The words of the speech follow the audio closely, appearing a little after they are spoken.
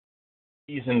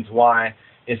reasons why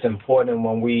it's important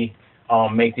when we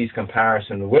make these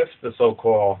comparisons with the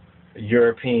so-called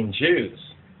European Jews,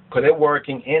 because they're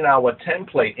working in our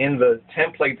template, in the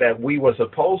template that we were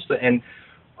supposed to, and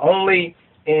only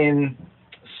in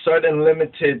certain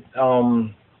limited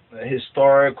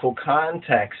historical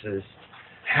contexts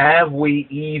have we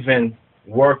even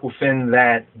worked within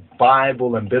that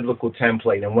Bible and biblical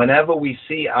template. And whenever we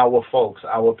see our folks,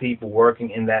 our people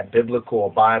working in that biblical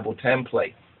or Bible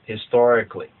template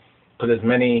historically, because there's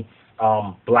many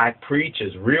black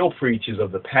preachers, real preachers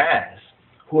of the past,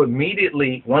 who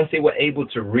immediately, once they were able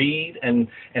to read and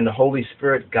the Holy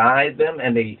Spirit guide them,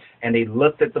 and they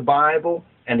looked at the Bible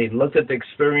and they looked at the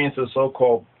experience of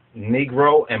so-called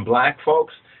Negro and black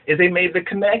folks, is they made the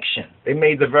connection. They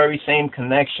made the very same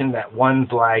connection that ones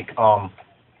like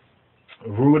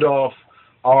Rudolph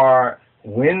R.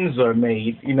 Windsor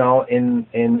made, in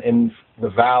the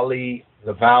valley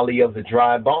of the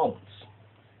dry bones.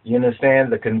 You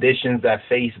understand the conditions that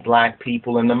face black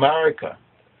people in America.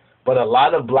 But a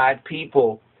lot of black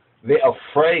people, they're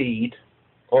afraid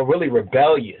or really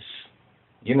rebellious.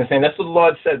 You understand? That's what the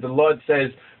Lord says. The Lord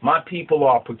says, my people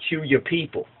are a peculiar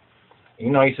people.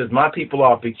 He says, my people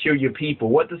are a peculiar people.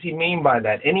 What does he mean by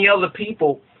that? Any other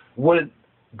people would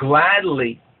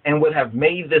gladly and would have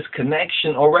made this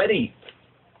connection already.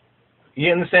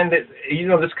 You understand that,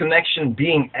 this connection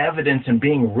being evident and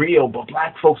being real, but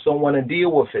black folks don't want to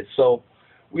deal with it. So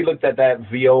we looked at that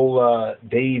Viola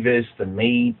Davis, the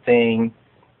maid thing,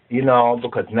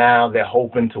 because now they're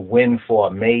hoping to win for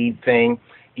a maid thing,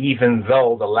 even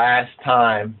though the last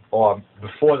time, or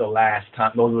before the last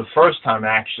time, no, the first time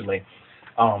actually,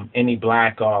 any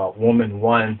black woman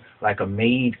won like a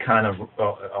maid kind of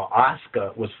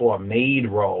Oscar was for a maid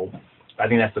role. I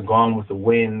think that's the Gone with the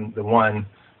Wind, the one,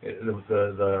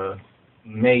 the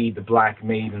maid, the black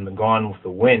maid in the Gone with the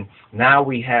Wind. Now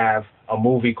we have a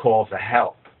movie called The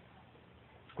Help,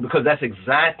 because that's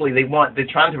exactly they're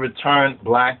trying to return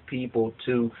black people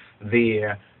to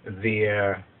their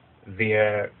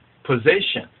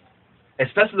position.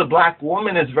 Especially the black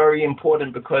woman is very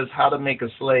important, because How to Make a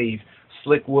Slave,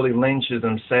 Slick Willie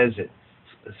Lynchism says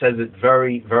it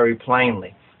very, very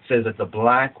plainly. Says that the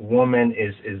black woman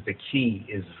is the key,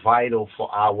 is vital for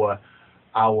our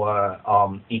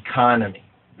economy.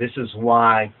 This is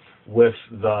why with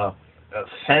the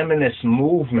feminist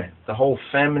movement, the whole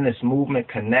feminist movement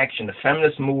connection, the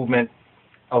feminist movement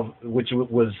of which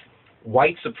was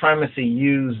white supremacy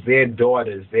used their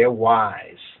daughters, their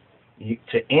wives,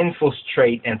 to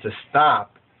infiltrate and to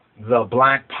stop the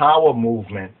black power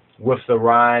movement with the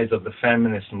rise of the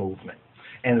feminist movement.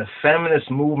 And the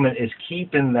feminist movement is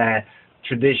keeping that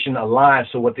tradition alive.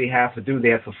 So what they have to do, they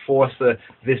have to foster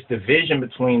this division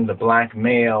between the black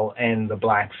male and the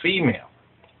black female.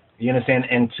 You understand?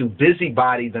 And to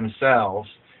busybody themselves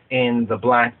in the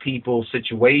black people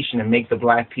situation and make the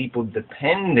black people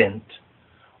dependent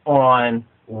on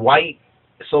white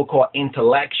so-called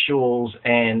intellectuals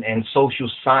and social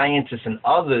scientists and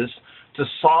others to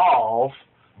solve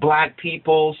black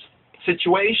people's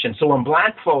situation. So when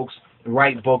black folks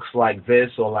write books like this,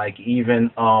 or like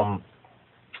even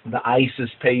the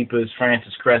ISIS papers,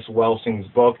 Francis Cress Welsing's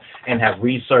book, and have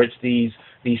researched these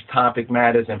topic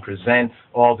matters and present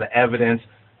all the evidence,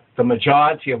 the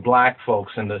majority of black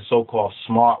folks and the so-called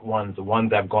smart ones, the ones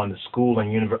that have gone to school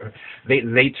and university,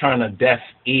 they turn a deaf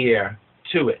ear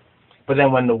to it. But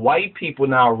then when the white people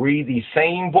now read these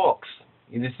same books,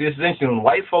 this is interesting, when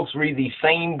white folks read these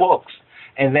same books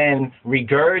and then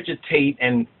regurgitate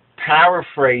and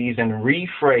paraphrase and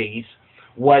rephrase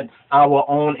what our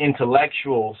own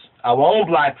intellectuals, our own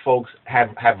black folks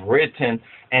have written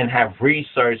and have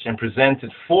researched and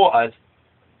presented for us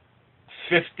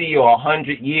 50 or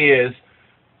 100 years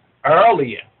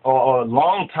earlier, or a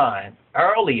long time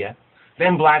earlier,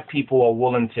 then black people are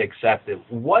willing to accept it.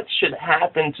 What should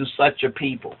happen to such a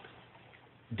people?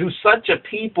 Do such a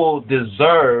people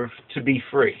deserve to be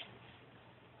free?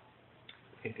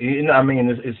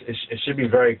 It should be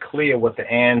very clear what the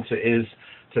answer is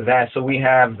to that. So we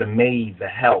have the maid, the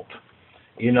help.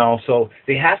 So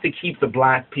they have to keep the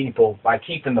black people by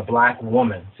keeping the black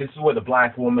woman. This is where the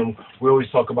black woman, we always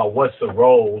talk about what's the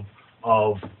role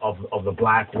of the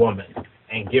black woman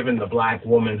and giving the black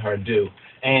woman her due.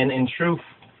 And in truth,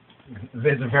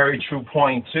 there's a very true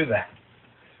point to that.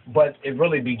 But it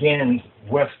really begins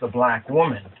with the black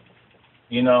woman.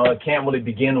 It can't really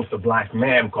begin with the black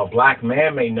man, because black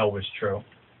man may know it's true.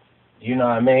 You know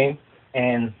what I mean?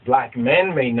 And black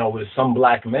men may know it, some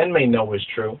black men may know it's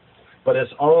true, but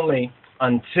it's only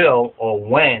until or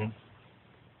when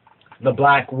the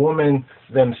black women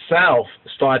themselves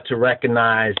start to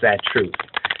recognize that truth.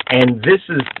 And this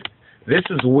is this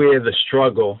is where the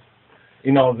struggle,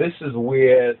 this is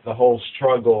where the whole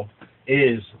struggle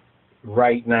is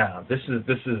right now. This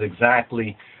is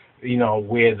exactly,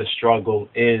 where the struggle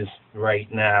is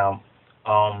right now,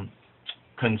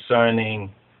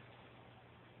 concerning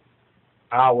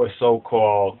our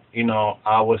so-called,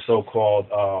 our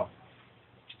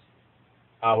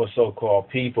so-called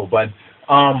people. But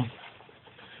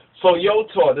so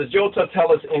does Yotor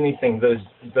tell us anything? Does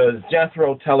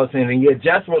Jethro tell us anything? Yeah,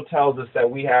 Jethro tells us that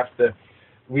we have to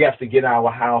get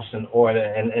our house in order,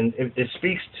 and it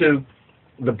speaks to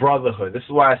the brotherhood. This is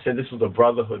why I said this was a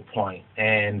brotherhood point,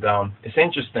 and it's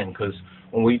interesting because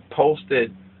when we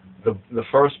posted the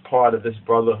first part of this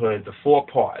brotherhood, the 4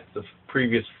 parts, the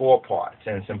previous 4 parts,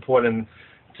 and it's important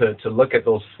to look at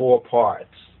those 4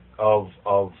 parts of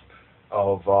the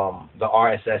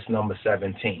RSS number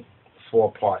 17,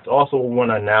 4 parts. Also, we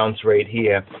want to announce right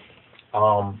here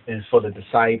is for the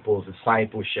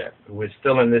discipleship. We're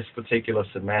still in this particular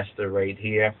semester right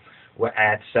here. We're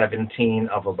at 17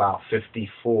 of about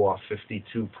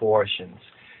 52 portions.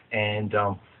 And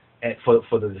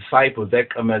for the disciples,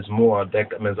 Decam as amor,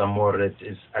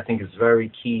 I think is very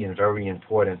key and very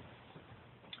important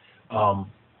to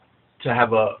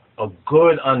have a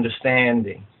good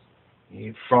understanding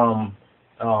from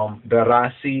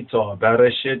Berashit or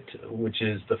Bereshit, which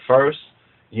is the first,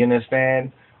 you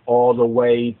understand, all the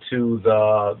way to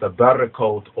the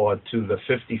Berakot or to the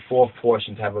 54th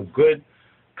portion, to have a good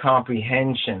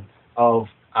comprehension of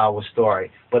our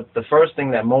story. But the first thing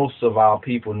that most of our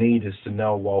people need is to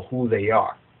know, well, who they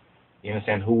are. You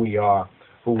understand, who we are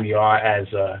as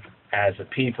a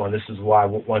people. And this is why,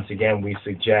 once again, we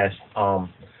suggest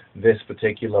this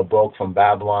particular book, From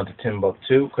Babylon to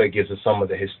Timbuktu, because it gives us some of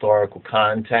the historical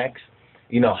context,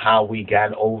 how we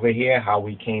got over here, how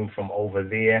we came from over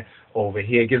there, over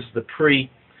here. It gives us the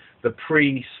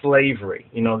pre-slavery.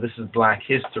 This is Black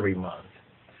History Month.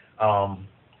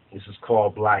 This is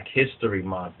called Black History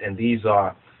Month, and these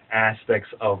are aspects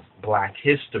of Black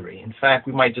history. In fact,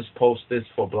 we might just post this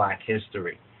for Black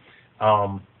history.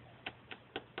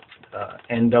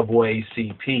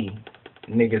 NAACP,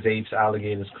 Niggers, Apes,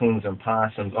 Alligators, Coons, and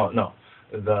Possums. Oh, no.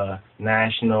 The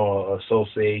National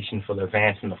Association for the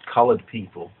Advancement of Colored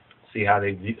People. See how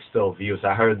they still view us.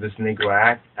 I heard this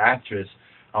Negro actress,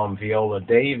 Viola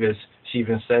Davis, she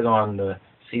even said on the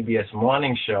CBS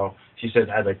Morning Show, she said,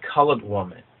 as a colored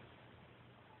woman,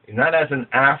 not as an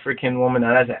African woman,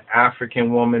 not as an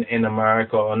African woman in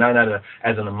America, or not as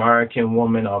an American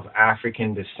woman of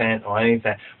African descent or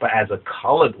anything, but as a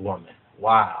colored woman.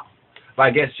 Wow. But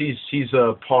I guess she's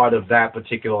a part of that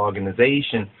particular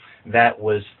organization that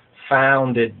was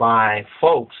founded by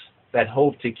folks that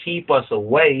hope to keep us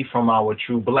away from our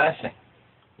true blessing.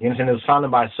 You understand? It was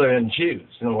founded by certain Jews.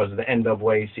 In other words, the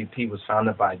NAACP was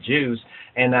founded by Jews.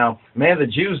 And now, man, the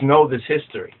Jews know this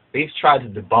history. They've tried to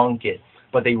debunk it,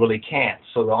 but they really can't.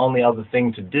 So the only other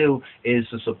thing to do is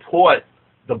to support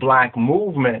the black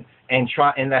movement and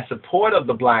try, in that support of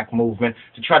the black movement,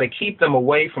 to try to keep them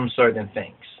away from certain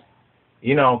things.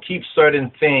 Keep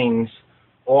certain things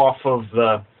off of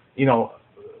the,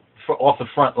 off the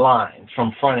front lines,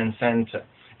 from front and center.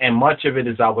 And much of it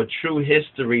is our true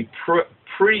history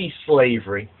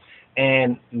pre-slavery,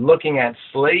 and looking at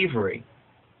slavery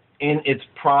in its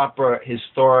proper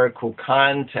historical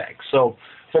context. So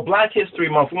for Black History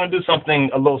Month, we're going to do something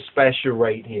a little special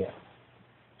right here.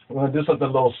 We're going to do something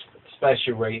a little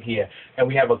special right here. And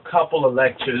we have a couple of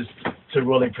lectures to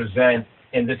really present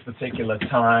in this particular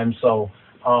time. So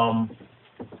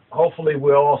hopefully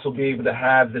we'll also be able to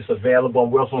have this available.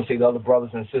 And we also want to see the other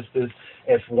brothers and sisters,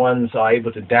 if ones are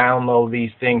able to download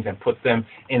these things and put them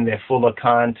in their fuller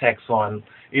context on,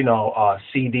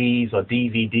 CDs or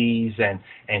DVDs,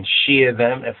 and share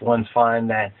them if ones find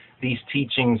that these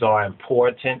teachings are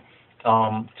important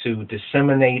to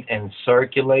disseminate and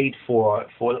circulate for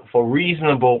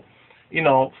reasonable,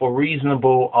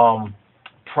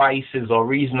 prices or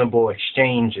reasonable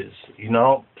exchanges.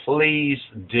 Please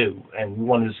do. And we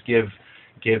want to just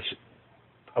give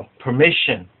a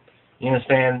permission, you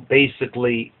understand,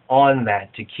 basically on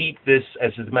that, to keep this,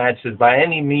 as the match says, by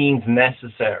any means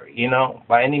necessary,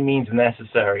 by any means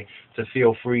necessary, to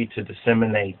feel free to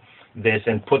disseminate this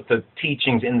and put the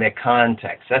teachings in their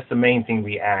context. That's the main thing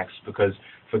we ask, because,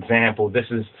 for example, this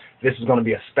is going to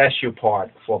be a special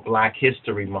part for Black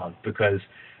History Month, because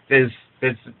this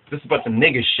is a bunch of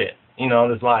nigger shit.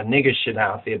 There's a lot of nigger shit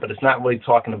out there, but it's not really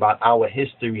talking about our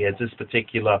history as this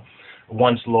particular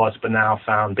once lost but now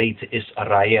found Beta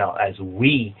Israel, as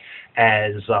we,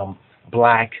 as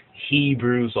Black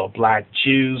Hebrews or Black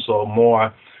Jews, or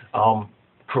more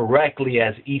correctly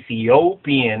as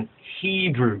Ethiopian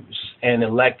Hebrews and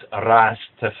elect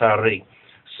RASTAFARI.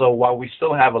 So while we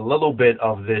still have a little bit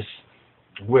of this,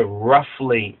 we're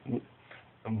roughly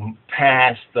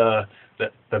past the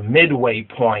midway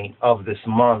point of this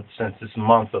month, since this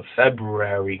month of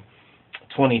February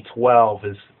 2012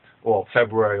 is, well,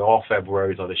 February, all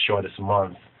Februarys are the shortest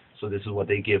month. So this is what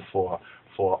they give for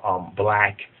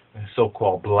black,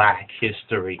 so-called black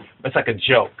history. It's like a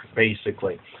joke,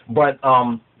 basically. But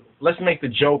let's make the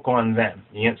joke on them.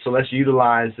 Yeah? So let's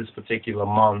utilize this particular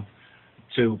month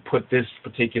to put this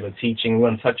particular teaching. We're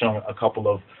going to touch on a couple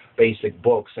of basic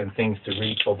books and things to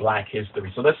read for black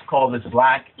history. So let's call this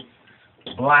black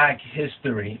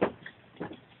history,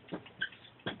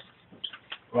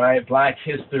 right? Black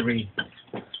History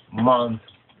Month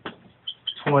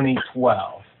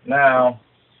 2012. Now,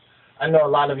 I know a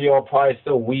lot of you are probably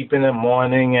still weeping and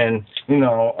mourning, and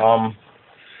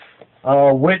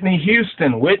Whitney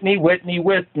Houston, Whitney.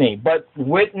 But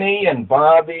Whitney and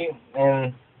Bobby,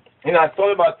 and I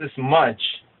thought about this much,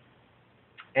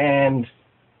 and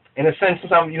in a sense,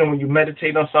 sometimes when you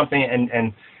meditate on something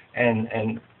and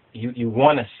you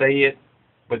want to say it,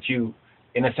 but you,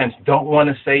 in a sense, don't want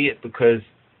to say it because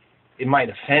it might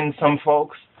offend some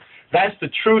folks. That's the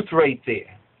truth right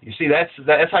there. You see,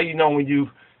 that's how you know when you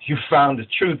found the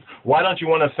truth. Why don't you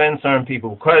want to offend certain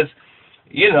people? Because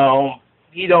you don't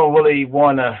really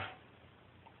want to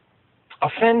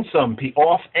offend some people,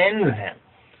 off-end them.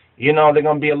 They're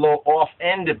going to be a little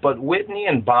off-ended. But Whitney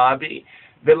and Bobby,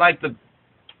 they're like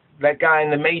that guy in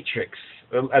the Matrix.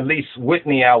 At least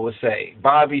Whitney, I would say.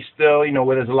 Bobby still,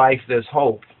 with his life, there's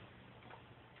hope.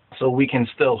 So we can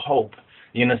still hope.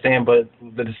 You understand? But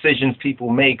the decisions people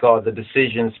make are the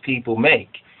decisions people make.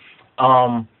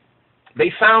 They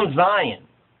found Zion.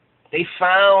 They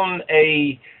found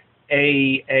a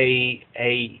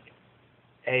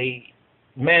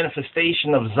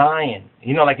manifestation of Zion.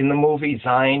 Like in the movie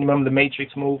Zion, remember the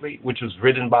Matrix movie, which was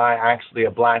written by actually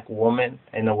a black woman,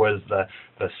 and there was the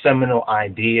seminal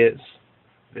ideas.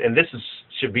 And this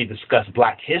should be discussed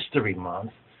Black History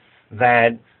Month.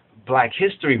 That Black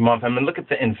History Month, look at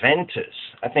the inventors.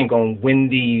 I think on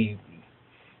Wendy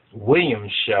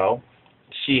Williams' show,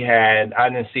 she had, I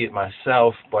didn't see it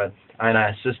myself, but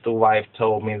my sister wife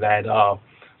told me that I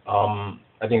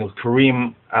think it was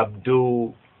Kareem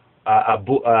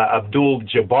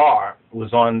Abdul-Jabbar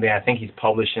was on there. I think he's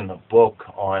publishing a book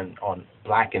on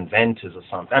black inventors or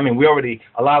something.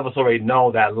 A lot of us already know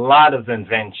that a lot of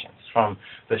inventions, from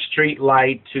the street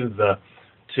light to the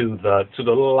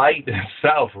light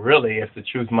itself, really, if the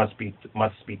truth must be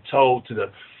told,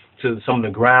 to some of the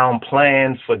ground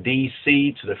plans for DC,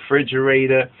 to the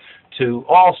refrigerator, to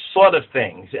all sort of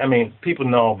things. People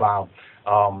know about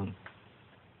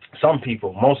some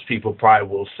people, most people probably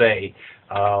will say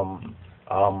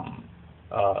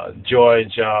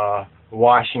George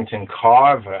Washington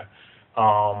Carver,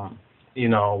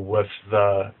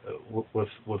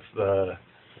 with the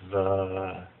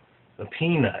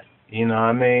peanut, and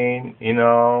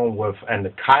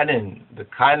the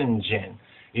cotton gin.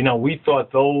 We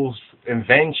thought those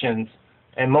inventions,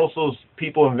 and most of those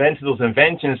people invented those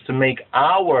inventions to make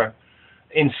our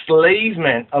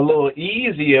enslavement a little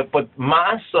easier, but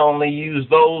Mas only used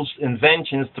those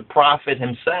inventions to profit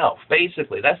himself,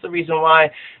 basically. That's the reason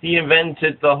why he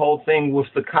invented the whole thing with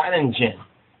the cotton gin,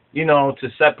 to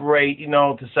separate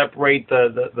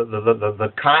the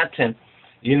cotton,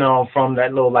 from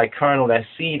that little kernel, that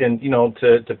seed, and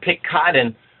to pick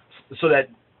cotton so that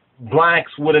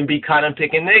blacks wouldn't be cotton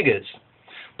picking niggers.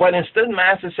 But instead,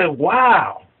 Master said,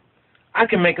 wow, I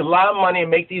can make a lot of money and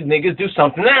make these niggers do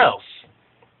something else.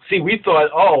 See, we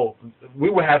thought, we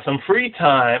would have some free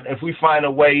time if we find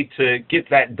a way to get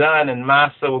that done, and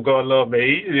Master will go a little bit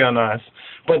easy on us.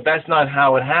 But that's not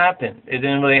how it happened. It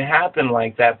didn't really happen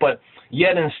like that. But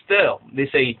yet and still, they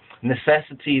say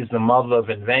necessity is the mother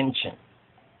of invention.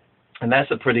 And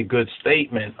that's a pretty good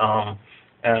statement.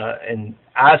 In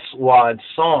Aswad's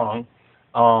song,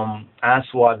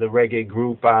 Aswad, the reggae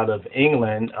group out of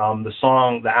England,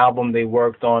 the album they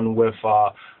worked on with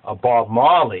Bob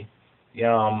Marley,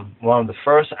 one of the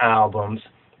first albums,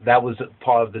 that was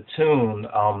part of the tune.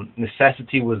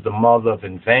 Necessity was the mother of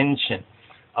invention.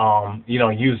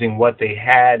 Using what they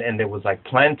had, and there was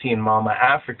plenty in Mama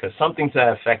Africa. Something to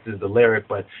that effect is the lyric,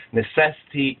 but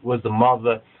necessity was the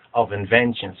mother of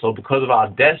invention. So because of our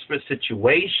desperate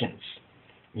situations,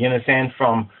 you understand,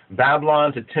 from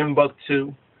Babylon to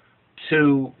Timbuktu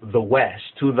to the West,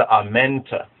 to the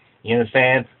Amenta, you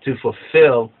understand, to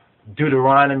fulfill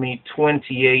Deuteronomy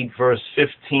 28, verse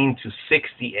 15 to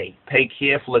 68. Pay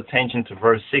careful attention to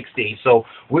verse 68. So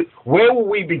where will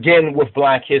we begin with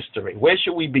Black history? Where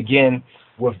should we begin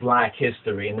with Black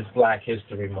history in this Black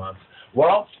History Month?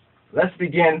 Well, let's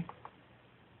begin.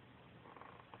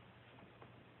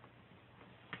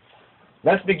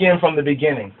 Let's begin from the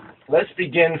beginning. Let's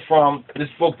begin from this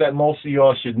book that most of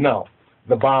y'all should know,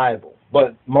 the Bible.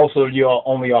 But most of y'all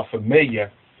only are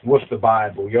familiar with the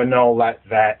Bible. You know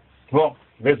that, well,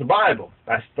 there's the Bible.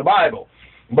 That's the Bible.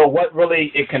 But what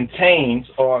really it contains,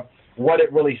 or what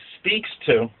it really speaks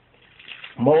to,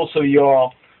 most of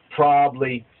y'all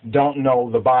probably don't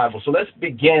know the Bible. So let's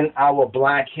begin our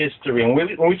Black history. And when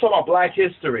we talk about Black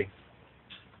history,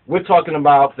 we're talking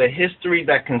about the history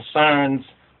that concerns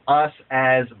us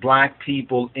as Black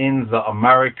people in the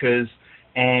Americas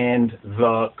and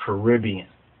the Caribbean.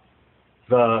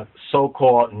 The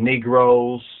so-called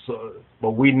Negroes,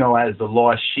 what we know as the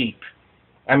lost sheep.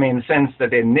 I mean, in the sense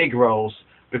that they're Negroes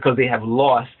because they have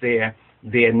lost their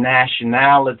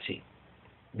nationality.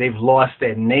 They've lost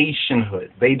their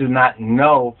nationhood. They do not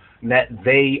know that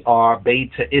they are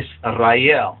Beta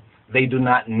Israel. They do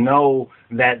not know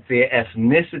that their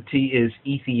ethnicity is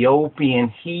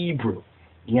Ethiopian Hebrew.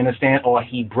 You understand? Or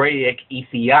Hebraic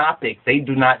Ethiopic. They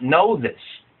do not know this.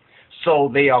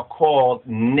 So they are called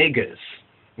niggers.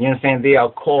 You understand? They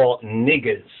are called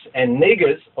niggers. And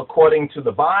niggers, according to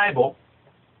the Bible,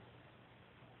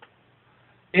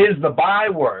 is the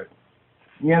byword.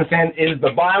 You understand? Is the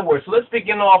byword. So let's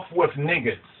begin off with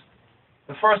niggers.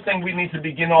 The first thing we need to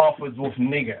begin off with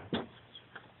nigger.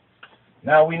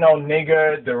 Now we know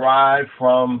nigger derived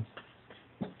from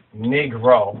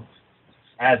Negro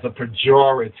as a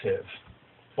pejorative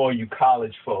for you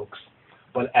college folks,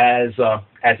 but as a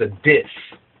diss.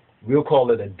 We'll call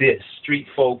it a diss. Street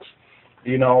folks,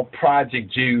 you know,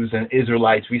 Project Jews and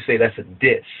Israelites, we say that's a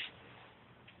diss.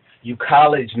 You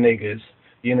college niggas,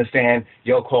 you understand,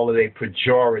 you'll call it a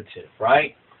pejorative,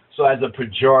 right? So as a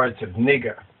pejorative,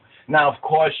 nigger. Now, of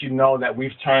course, you know that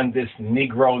we've turned this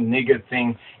Negro, nigger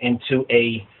thing into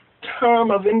a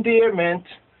term of endearment.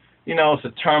 You know, it's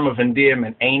a term of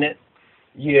endearment, ain't it?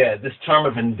 Yeah, this term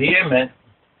of endearment,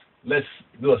 let's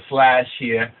do a slash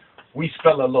here. We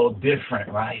spell a little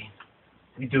different, right?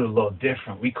 We do a little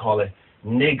different. We call it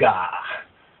nigga,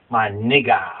 my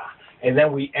nigga. And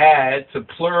then we add, to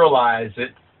pluralize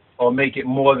it or make it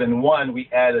more than one, we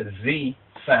add a Z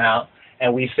sound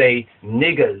and we say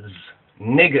niggers,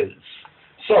 niggers.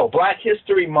 So Black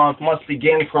History Month must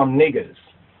begin from niggers.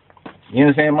 You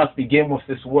understand? It must begin with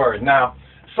this word. Now,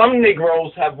 some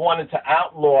Negroes have wanted to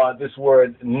outlaw this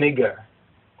word nigger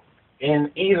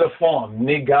in either form,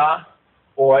 nigga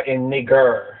or in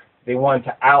nigger. They wanted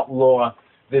to outlaw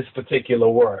this particular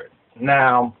word.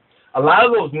 Now, a lot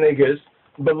of those niggers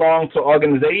belong to an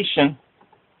organization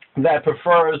that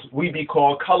prefers we be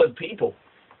called colored people,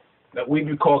 that we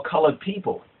be called colored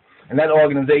people. And that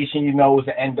organization, you know, is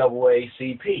the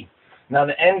NAACP. Now,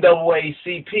 the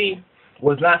NAACP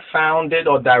was not founded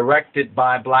or directed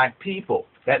by Black people.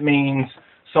 That means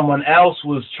someone else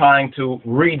was trying to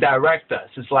redirect us.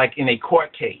 It's like in a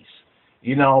court case,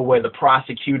 you know, where the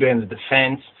prosecutor and the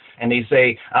defense, and they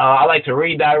say, I like to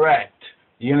redirect.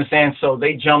 You understand? So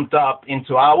they jumped up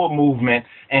into our movement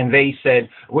and they said,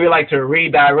 we like to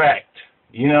redirect,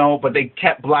 you know, but they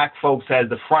kept Black folks as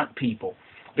the front people.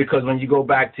 Because when you go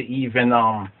back to even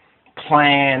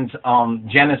Planned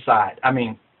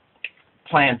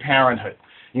Parenthood,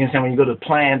 you understand, when you go to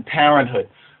Planned Parenthood,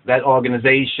 that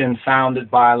organization founded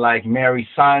by like Mary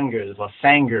Sangers,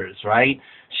 right?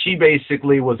 She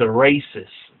basically was a racist.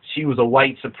 She was a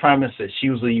white supremacist. She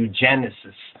was a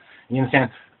eugenicist. You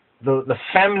understand? The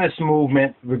feminist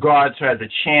movement regards her as a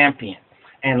champion.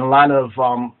 And a lot of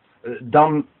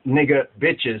dumb nigger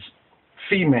bitches,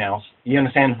 females, you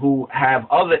understand, who have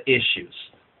other issues.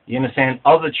 You understand?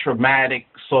 Other traumatic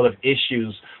sort of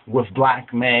issues with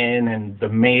Black men and the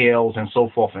males and so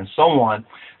forth and so on.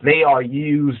 They are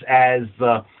used as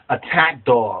the attack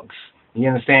dogs, you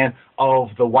understand, of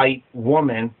the white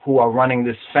woman who are running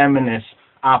this feminist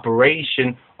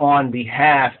operation on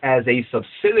behalf as a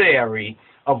subsidiary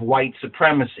of white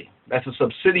supremacy. That's a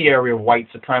subsidiary of white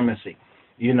supremacy,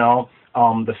 you know,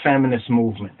 the feminist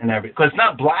movement and everything. Because it's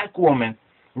not Black women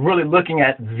really looking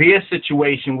at their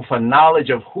situation with a knowledge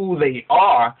of who they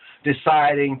are,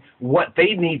 deciding what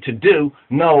they need to do.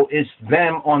 No, it's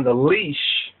them on the leash.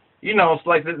 You know, it's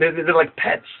like they're like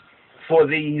pets for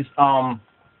these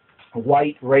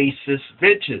white racist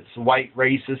bitches, white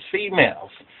racist females.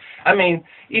 I mean,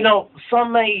 you know,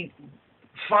 some may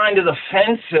find it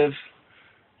offensive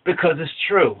because it's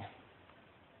true.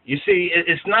 You see,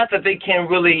 it's not that they can't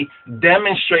really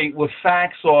demonstrate with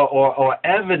facts or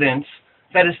evidence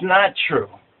that it's not true.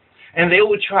 And they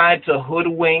will try to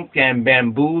hoodwink and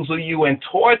bamboozle you and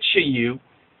torture you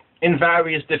in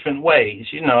various different ways.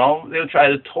 You know, they'll try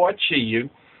to torture you,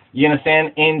 you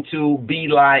understand, into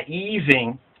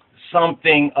believing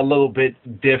something a little bit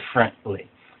differently,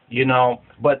 you know.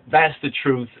 But that's the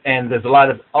truth, and there's a lot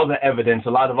of other evidence.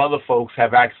 A lot of other folks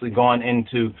have actually gone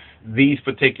into these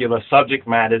particular subject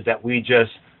matters that we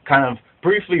just kind of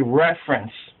briefly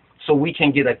reference so we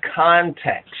can get a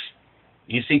context.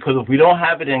 You see, because if we don't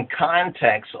have it in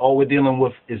context, all we're dealing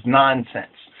with is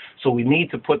nonsense. So we need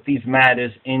to put these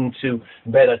matters into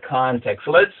better context.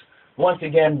 So let's once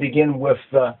again begin with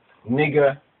the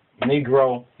Negro,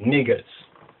 Niggers.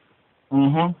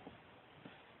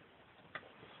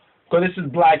 So this is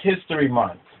Black History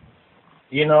Month.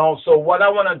 You know, so what I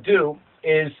want to do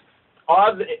is,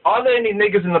 are there any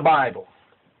niggers in the Bible?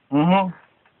 Are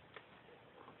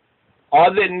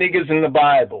there niggers in the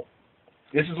Bible?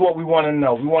 This is what we want to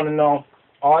know. We want to know,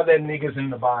 are there niggers in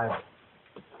the Bible?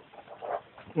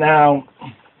 Now,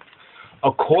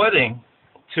 according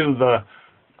to the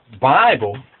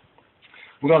Bible,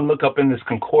 we're going to look up in this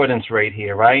concordance right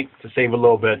here, right, to save a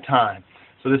little bit of time.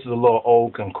 So this is a little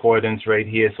old concordance right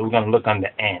here, so we're going to look on the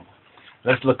N.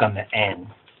 Let's look on the N,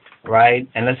 right,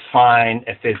 and let's find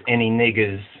if there's any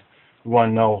niggers. We want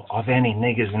to know, are there any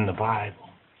niggers in the Bible?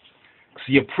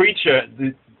 So your preacher,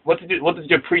 what does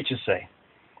your preacher say?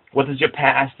 What does your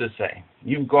pastor say?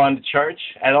 You've gone to church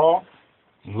at all?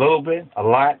 A little bit? A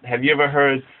lot? Have you ever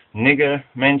heard nigger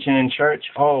mentioned in church?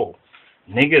 Oh,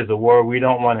 nigger is a word we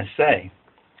don't want to say.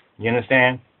 You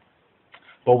understand?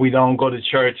 But we don't go to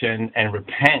church and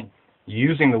repent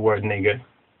using the word nigger.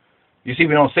 You see,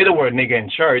 we don't say the word nigger in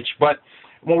church, but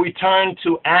when we turn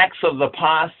to Acts of the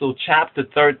Apostle, chapter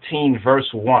 13, verse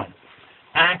 1.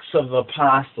 Acts of the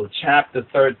Apostle, chapter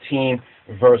 13,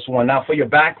 verse 1. Now, for your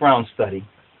background study,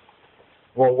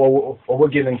 we'll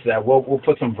get into that. We'll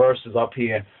put some verses up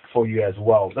here for you as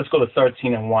well. Let's go to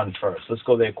 13:1 first. Let's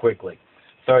go there quickly.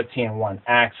 13:1,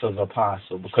 Acts of the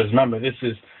Apostle. Because remember, this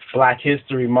is Black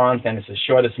History Month, and it's the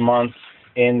shortest month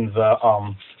in the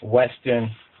Western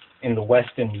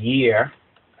year.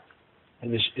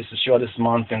 It's the shortest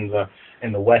month in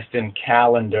the Western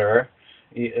calendar.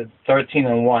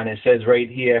 13:1, it says right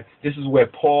here, this is where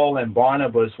Paul and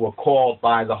Barnabas were called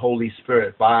by the Holy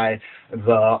Spirit, by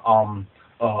the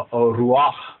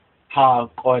Ruach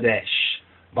HaKodesh,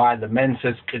 by the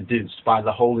Menses Kedus, by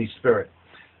the Holy Spirit.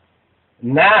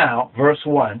 Now, verse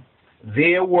 1,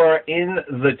 there were in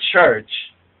the church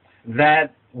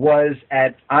that was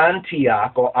at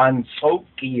Antioch or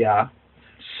Antiochia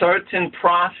certain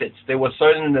prophets. There were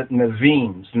certain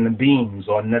Nabeems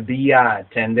or Nabiyat,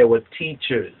 and there were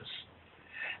teachers,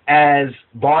 as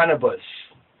Barnabas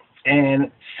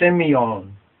and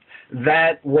Simeon,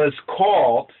 that was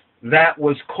called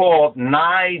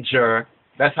Niger.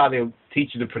 That's how they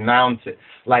teach you to pronounce it.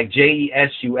 Like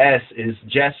Jesus is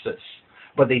Jesus,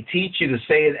 but they teach you to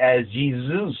say it as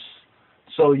Jesus.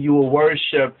 So you will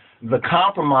worship the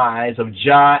compromise of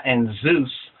Jah and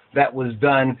Zeus that was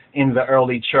done in the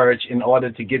early church in order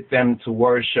to get them to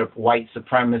worship white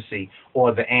supremacy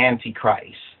or the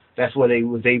Antichrist. That's where they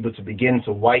was able to begin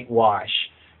to whitewash,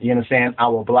 you understand,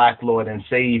 our black Lord and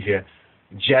Savior,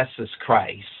 Jesus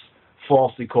Christ,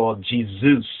 falsely called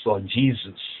Jesus or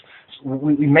Jesus.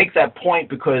 We make that point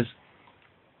because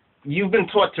you've been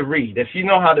taught to read. If you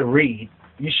know how to read,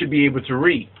 you should be able to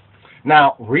read.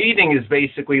 Now, reading is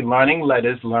basically learning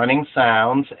letters, learning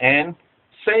sounds, and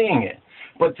saying it.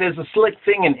 But there's a slick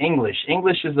thing in English.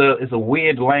 English is a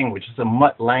weird language. It's a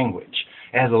mutt language.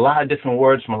 It has a lot of different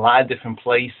words from a lot of different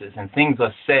places, and things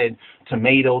are said,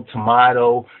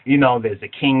 tomato, you know, there's the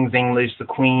King's English, the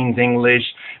Queen's English,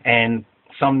 and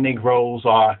some Negroes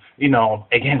are, you know,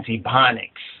 against Ebonics.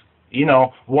 You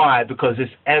know, why? Because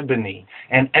it's ebony,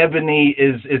 and ebony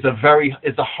is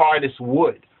the hardest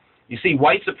wood. You see,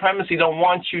 white supremacy don't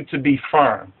want you to be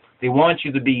firm. They want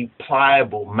you to be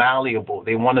pliable, malleable.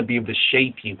 They want to be able to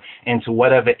shape you into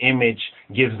whatever image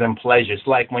gives them pleasure. It's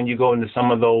like when you go into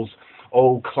some of those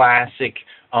old classic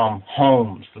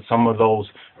homes, some of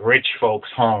those rich folks'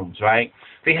 homes, right?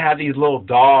 They have these little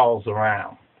dolls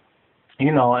around,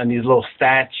 you know, and these little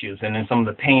statues, and then some of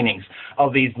the paintings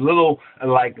of these little,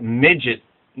 like, midget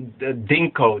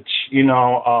dinkoch, you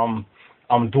know,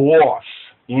 dwarfs.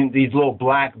 These little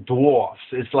black dwarfs.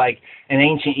 It's like in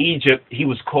ancient Egypt, he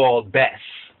was called Bes,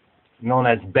 known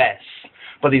as Bes.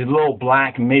 But these little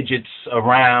black midgets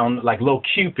around, like little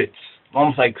cupids,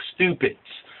 almost like stupids,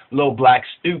 little black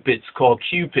stupids called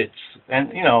cupids.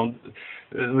 And, you know,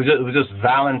 It was just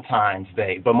Valentine's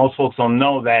Day. But most folks don't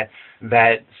know that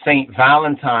Saint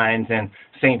Valentine's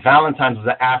was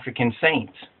an African saint.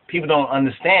 People don't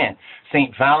understand.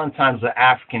 Saint Valentine's was an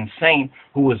African saint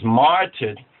who was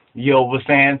martyred, you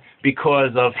understand,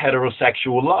 because of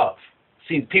heterosexual love.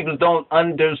 See, people don't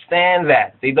understand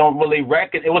that. They don't really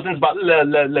reckon. It wasn't about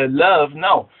love.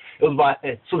 No. It was about,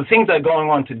 so the things that are going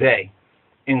on today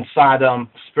in Sodom,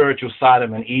 spiritual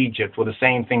Sodom in Egypt, were the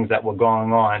same things that were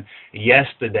going on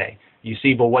yesterday. You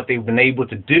see, but what they've been able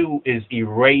to do is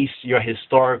erase your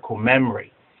historical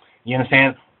memory. You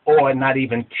understand? Or not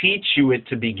even teach you it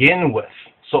to begin with.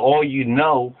 So all you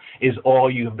know is all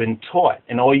you've been taught,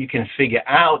 and all you can figure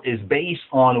out is based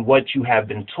on what you have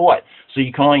been taught. So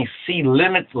you can only see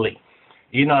limitedly,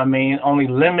 you know what I mean, only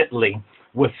limitedly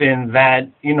within that,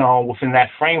 you know, within that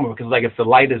framework. Because like if the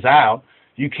light is out,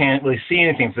 you can't really see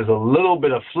anything. If there's a little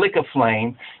bit of flicker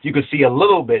flame, you can see a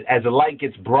little bit. As the light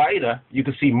gets brighter, you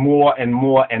can see more and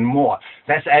more and more.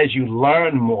 That's as you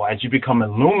learn more, as you become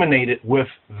illuminated with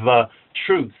the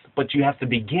truth. But you have to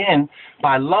begin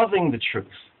by loving the truth.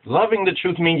 Loving the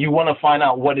truth means you want to find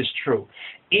out what is true,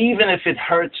 even if it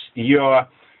hurts your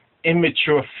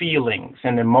immature feelings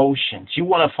and emotions. You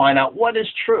want to find out what is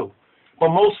true. But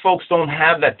most folks don't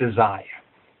have that desire.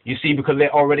 You see, because they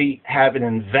already have an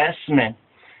investment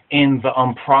in the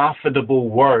unprofitable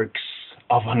works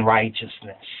of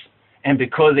unrighteousness. And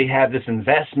because they have this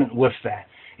investment with that,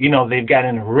 you know, they've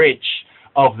gotten rich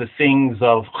of the things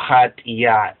of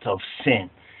khatiyat, of sin,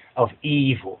 of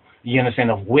evil, you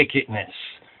understand, of wickedness,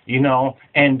 you know,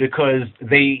 and because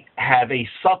they have a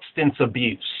substance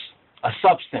abuse,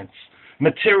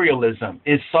 materialism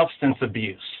is substance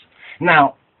abuse.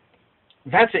 Now,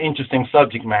 that's an interesting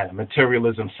subject matter,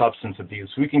 materialism, substance abuse.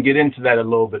 We can get into that a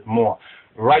little bit more.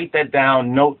 Write that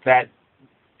down, note that,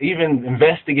 even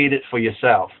investigate it for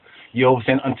yourself. You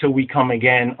understand, until we come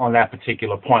again on that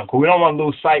particular point. Because we don't want to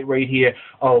lose sight right here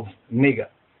of nigger.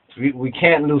 We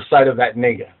can't lose sight of that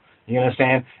nigger. You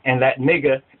understand? And that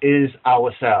nigger is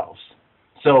ourselves.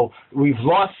 So we've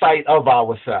lost sight of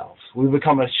ourselves. We've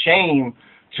become ashamed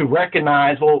to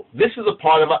recognize, well, this is a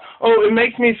part of our, oh, it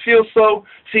makes me feel so.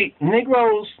 See,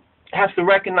 Negroes have to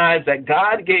recognize that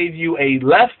God gave you a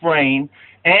left brain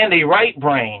and a right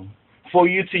brain for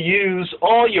you to use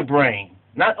all your brain.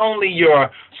 Not only your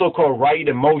so-called right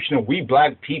emotional, we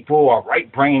black people are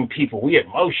right brain people, we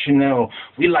emotional,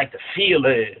 we like to feel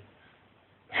it.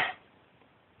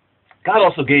 God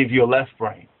also gave you a left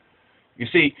brain. You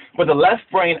see, but the left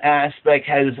brain aspect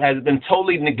has been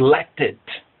totally neglected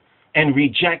and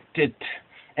rejected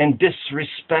and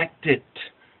disrespected.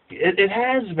 It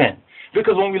has been.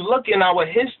 Because when we look in our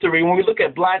history, when we look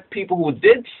at black people who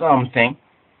did something,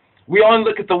 we only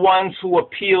look at the ones who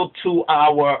appeal to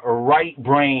our right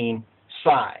brain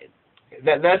side.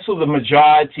 That's who the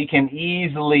majority can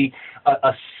easily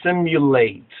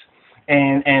assimilate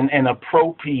and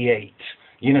appropriate.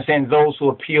 You understand? Those who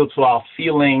appeal to our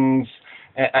feelings,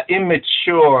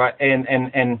 immature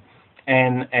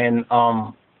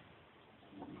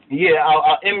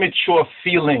our immature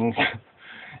feelings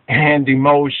and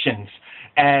emotions,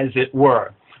 as it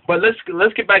were. But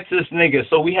let's get back to this nigger.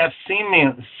 So we have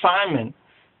Simeon,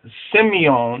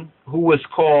 who was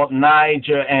called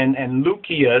Niger, and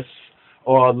Lucius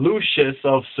or Lucius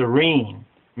of Cyrene.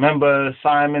 Remember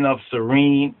Simon of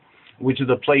Cyrene, which is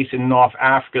a place in North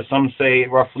Africa. Some say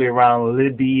roughly around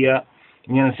Libya.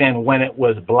 You understand, when it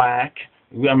was black.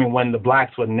 I mean, when the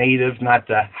blacks were natives, not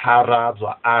the Arabs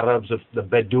or Arabs of the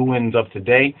Bedouins of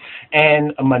today.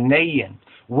 And Manaen,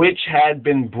 which had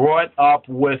been brought up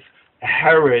with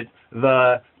Herod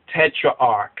the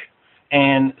Tetrarch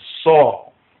and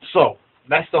Saul. So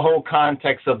that's the whole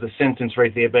context of the sentence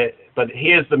right there. But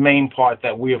here's the main part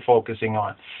that we are focusing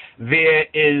on. There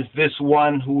is this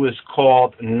one who is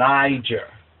called Niger.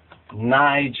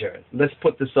 Niger. Let's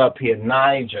put this up here.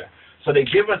 Niger. So they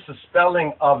give us the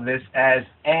spelling of this as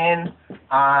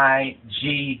Niger.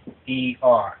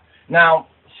 Now,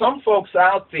 some folks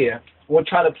out there will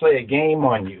try to play a game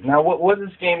on you. Now, what is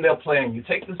this game they'll play on you?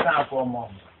 Take this down for a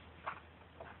moment.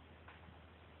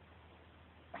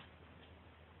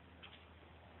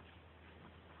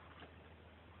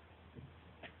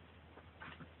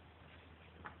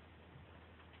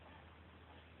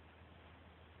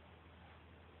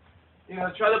 You know,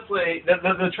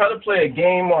 they'll try to play a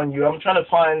game on you. I'm trying to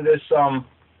find this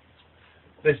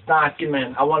this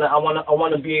document. I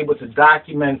want to be able to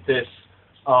document this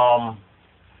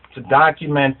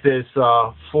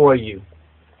for you,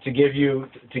 to give you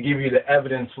the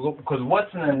evidence, because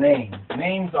what's in a name?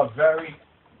 Names are very,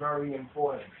 very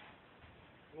important.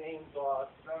 Names are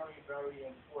very, very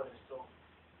important. So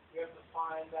you have to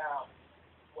find out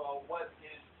well, what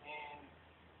is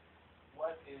in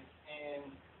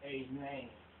a name?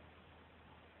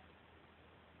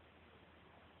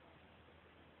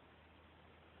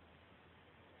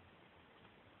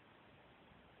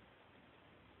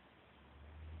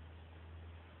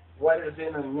 What is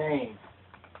in a name?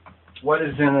 What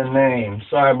is in a name?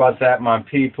 Sorry about that, my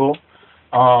people.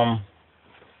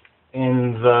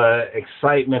 In the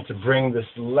excitement to bring this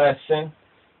lesson,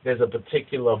 there's a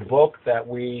particular book that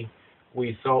we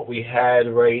thought we had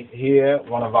right here,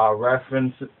 one of our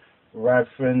reference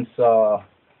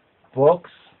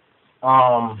books,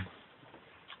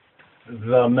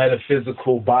 the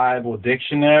Metaphysical Bible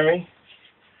Dictionary.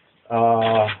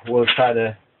 We'll try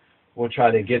to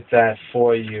get that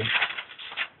for you,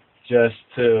 just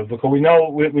to, because we know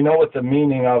what the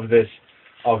meaning of this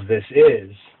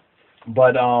is,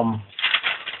 but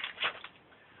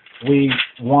we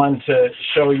want to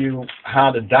show you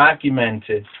how to document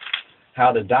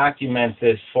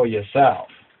this for yourself.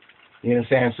 You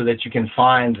understand? So that you can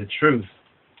find the truth,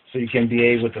 so you can be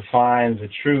able to find the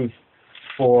truth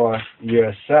for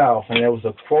yourself. And there was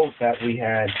a quote that we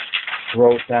had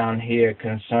wrote down here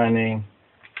concerning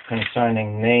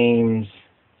names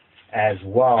as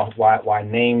well. Why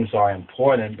names are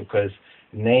important, because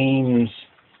names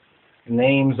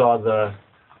are the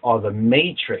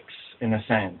matrix, in a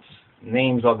sense.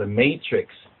 Names are the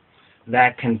matrix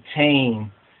that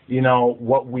contain,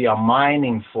 what we are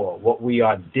mining for, what we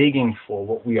are digging for,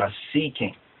 what we are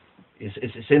seeking.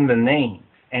 It's in the name.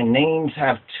 And names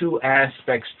have two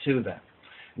aspects to them.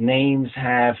 Names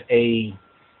have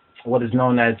what is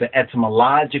known as the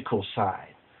etymological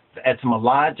side. The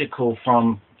etymological,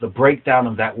 from the breakdown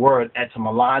of that word,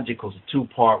 etymological is a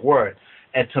two-part word.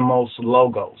 Etymos,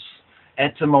 logos.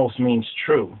 Etymos means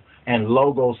true, and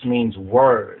logos means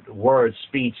word,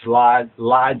 speech,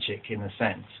 logic, in a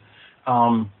sense.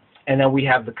 And then we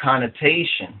have the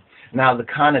connotation. Now, the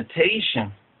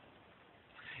connotation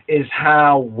is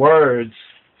how words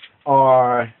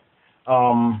are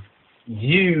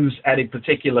used at a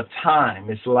particular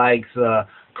time. It's like the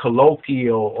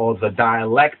colloquial or the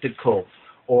dialectical,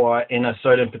 or in a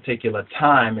certain particular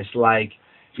time. It's like,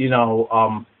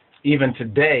 even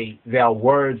today, there are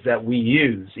words that we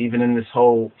use, even in this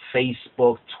whole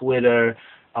Facebook, Twitter,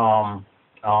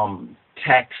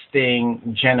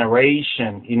 texting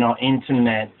generation,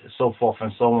 internet, so forth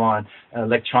and so on,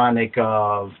 electronic,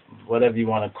 whatever you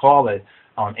want to call it,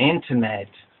 internet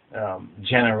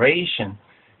generation.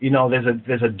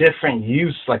 There's a different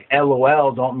use. Like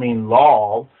LOL don't mean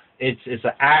lol. It's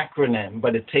an acronym,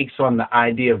 but it takes on the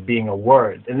idea of being a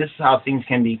word. And this is how things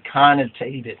can be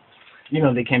connotated.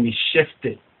 They can be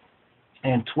shifted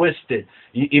and twisted.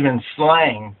 Even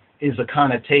slang is a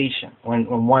connotation.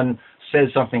 When one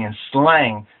says something in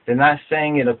slang, they're not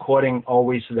saying it according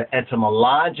always to the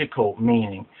etymological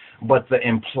meaning, but the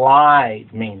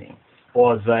implied meaning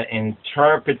or the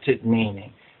interpreted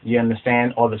meaning, you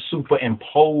understand, or the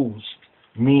superimposed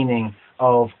meaning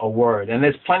of a word. And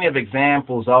there's plenty of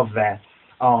examples of that,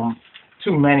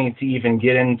 too many to even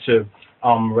get into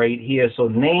right here. So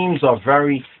names are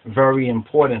very, very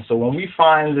important. So when we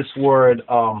find this word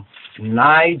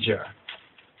Niger,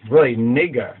 really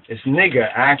nigger, it's nigger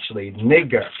actually,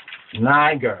 nigger,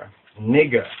 Niger,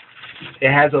 nigger.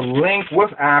 It has a link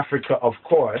with Africa, of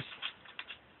course,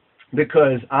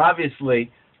 because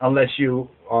obviously, unless you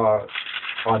are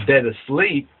dead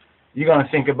asleep, you're going to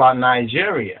think about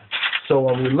Nigeria. So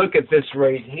when we look at this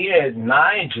right here,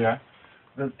 Niger,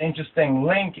 the interesting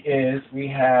link is we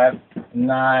have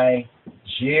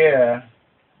Niger,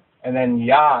 and then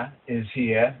Ya is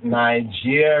here,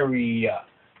 Nigeria,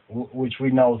 which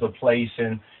we know is a place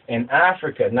in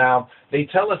Africa. Now, they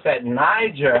tell us that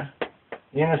Niger,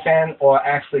 you understand, or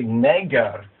actually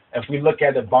Neger, if we look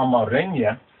at the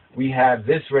Bamarinya, we have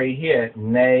this right here,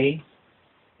 Ne,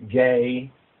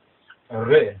 Gay,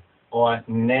 Re, or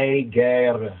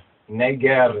Neger,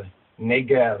 Neger,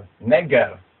 Neger,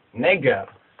 Neger, Neger.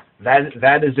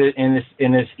 That is it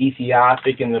in this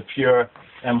Ethiopic and the pure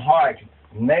Amharic.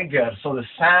 Neger. So the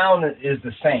sound is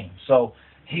the same. So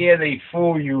here they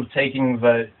fool you, taking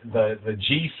the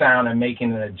G sound and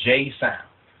making it a J sound.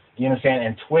 You understand?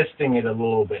 And twisting it a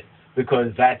little bit,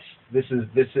 because this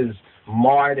is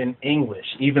modern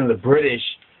English. Even the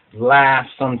British laugh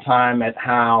sometime at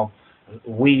how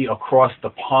we across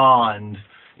the pond,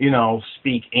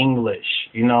 speak English,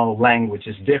 language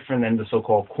is different than the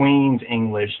so-called Queen's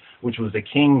English, which was the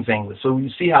King's English. So you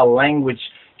see how language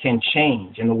can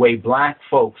change, and the way black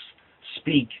folks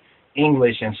speak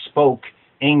English and spoke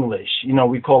English.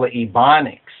 We call it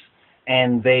Ebonics,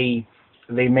 and they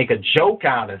make a joke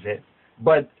out of it,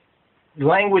 but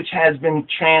language has been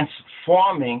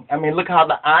transforming. I mean, look how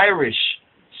the Irish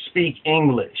speak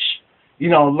English.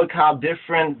 Look how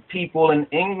different people in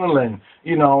England,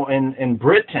 in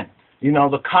Britain,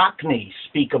 the Cockneys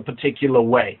speak a particular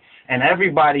way. And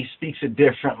everybody speaks it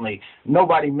differently.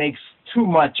 Nobody makes too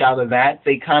much out of that.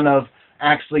 They kind of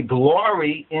actually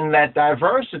glory in that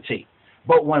diversity.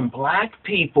 But when black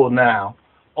people now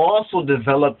also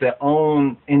develop their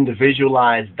own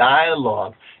individualized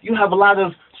dialogue, you have a lot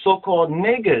of so-called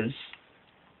niggers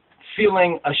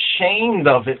feeling ashamed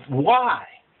of it. Why?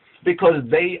 Because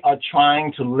they are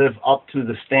trying to live up to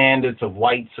the standards of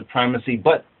white supremacy,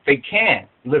 but they can't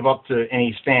live up to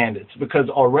any standards because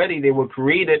already they were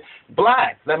created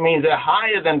black. That means they're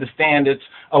higher than the standards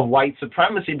of white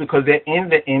supremacy because they're in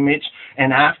the image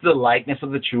and after the likeness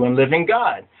of the true and living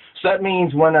God. So that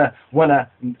means when a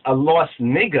lost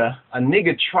nigger, a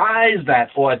nigger tries that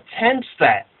or attempts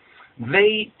that,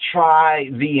 they try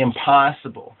the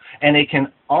impossible, and it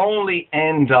can only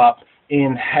end up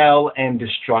in hell and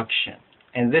destruction.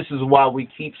 And this is why we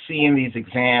keep seeing these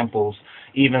examples,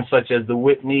 even such as the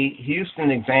Whitney Houston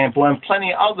example and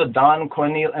plenty other, Don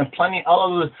Cornel, and plenty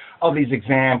other of these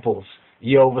examples.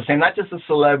 Saying not just the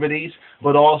celebrities,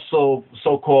 but also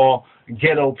so-called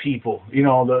ghetto people,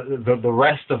 the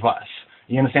rest of us.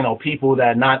 You understand? Or people that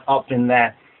are not up in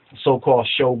that so-called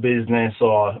show business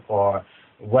or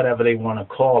whatever they want to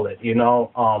call it,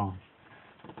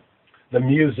 the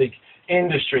music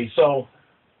industry. So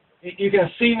you can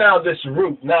see now this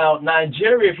route. Now,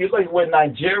 Nigeria, if you look at where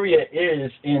Nigeria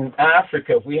is in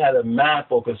Africa, if we had a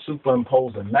map or could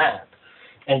superimpose a map,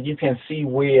 and you can see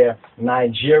where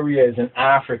Nigeria is in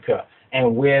Africa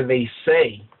and where they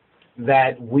say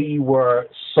that we were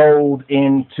sold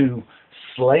into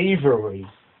slavery,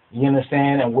 you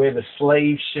understand, and where the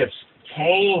slave ships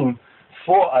came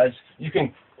for us, you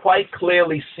can quite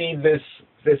clearly see this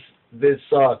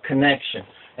connection.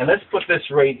 And let's put this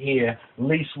right here,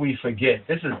 lest we forget.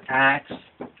 This is Acts,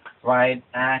 right?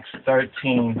 Acts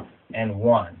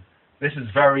 13:1. This is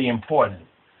very important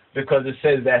because it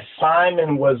says that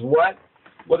Simon was what?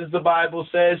 What does the Bible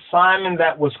say? Simon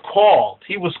that was called.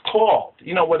 He was called.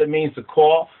 You know what it means to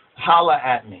call? Holla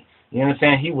at me. You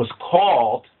understand? He was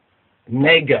called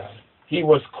Neger. He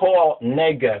was called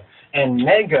Neger. And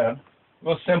Neger,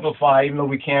 we'll simplify, even though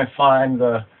we can't find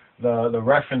the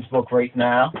reference book right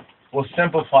now. We'll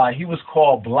simplify. He was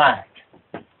called black.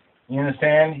 You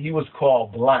understand? He was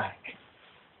called black.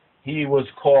 He was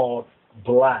called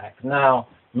black. Now,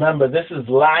 remember, this is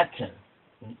Latin.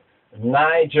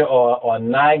 Niger or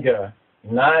Niger.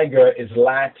 Niger is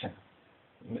Latin.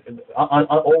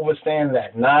 Understand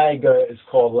that. Niger is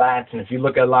called Latin. If you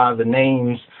look at a lot of the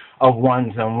names of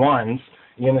ones and ones,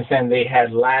 you understand they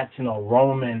had Latin or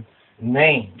Roman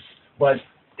names. But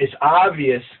it's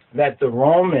obvious that the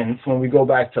Romans, when we go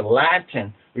back to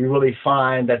Latin, we really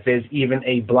find that there's even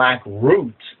a black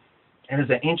root. And there's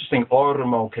an interesting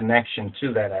Oromo connection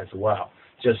to that as well.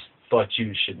 Just thought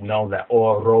you should know that.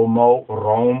 Oromo,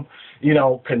 Rome,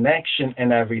 connection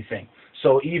and everything.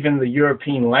 So even the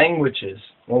European languages,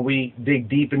 when we dig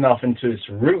deep enough into its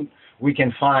root, we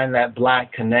can find that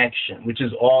black connection, which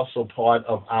is also part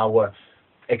of our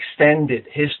extended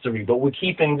history. But we're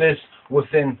keeping this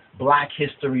within Black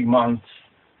History Month,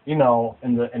 in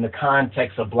the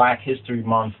context of Black History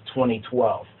Month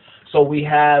 2012. So we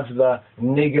have the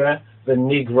nigger, the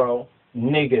Negro,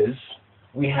 niggers.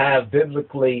 We have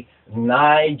biblically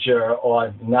Niger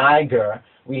or Niger.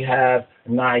 We have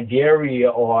Nigeria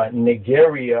or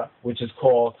Nigeria, which is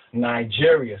called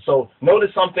Nigeria. So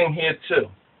notice something here too.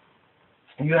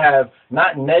 You have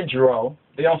not Negro.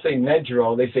 They don't say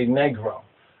Negro. They say Negro.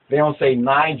 They don't say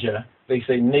Niger. They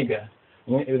say nigger.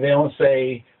 They don't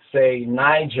say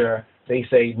Niger. They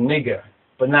say nigger.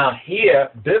 But now here,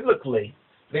 biblically,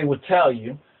 they would tell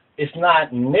you it's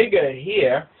not nigger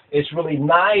here. It's really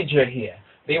Niger here.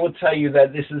 They would tell you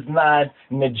that this is not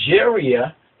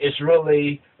Nigeria. It's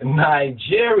really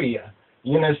Nigeria.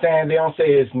 You understand? They don't say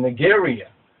it's Nigeria.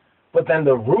 But then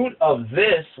the root of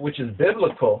this, which is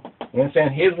biblical, you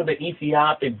understand? Here's where the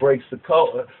Ethiopic breaks the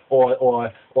code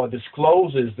or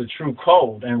discloses the true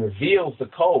code and reveals the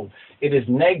code. It is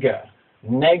Neger.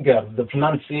 Neger. The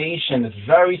pronunciation is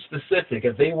very specific.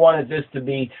 If they wanted this to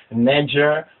be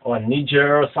Niger or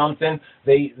Niger or something,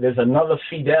 there's another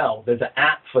Fidel. There's an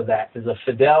app for that. There's a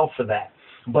Fidel for that.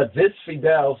 But this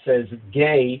Fidel says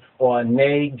gay or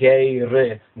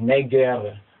negere,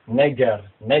 neger, neger,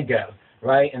 neger,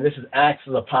 right? And this is Acts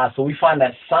of the Apostle. We find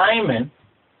that Simon,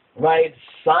 right?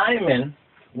 Simon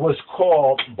was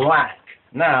called black.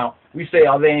 Now, we say,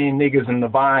 are there any niggers in the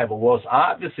Bible? Well, it's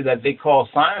obviously that they call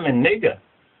Simon nigger.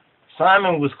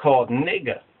 Simon was called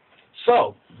nigger.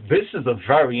 So this is a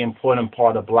very important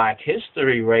part of black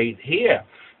history right here,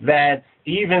 that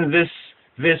even this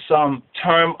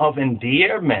term of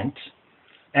endearment,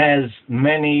 as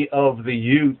many of the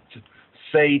youth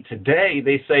say today,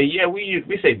 they say, yeah, we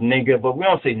say nigger, but we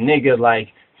don't say nigger like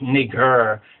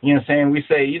nigger. You know what I'm saying? We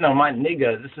say, my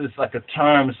nigger. This is like a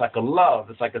term. It's like a love.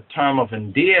 It's like a term of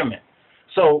endearment.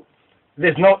 So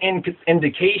there's no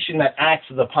indication that Acts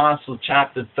of the Apostles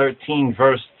chapter 13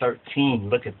 verse 13.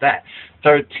 Look at that,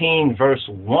 13 verse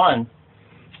 1.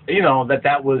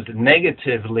 That was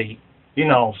negatively,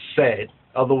 said.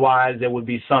 Otherwise, there would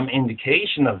be some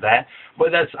indication of that.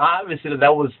 But that's obviously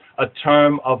that was a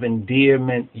term of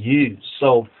endearment used.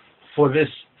 So for this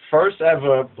first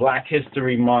ever Black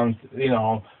History Month,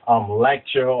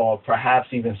 lecture, or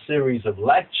perhaps even series of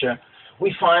lecture,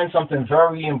 we find something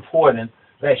very important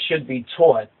that should be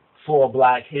taught for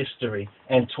black history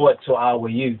and taught to our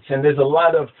youths. And there's a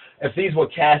lot of, if these were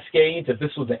cascades, if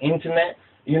this was the internet,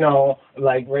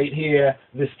 like right here,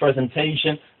 this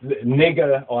presentation,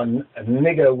 nigger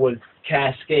would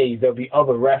cascade. There'll be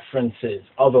other references,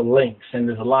 other links, and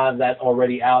there's a lot of that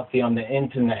already out there on the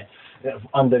internet.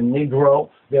 Under Negro,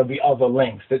 there'll be other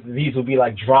links. These will be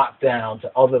like drop down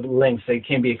to other links. They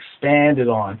can be expanded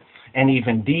on and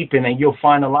even deepened, and you'll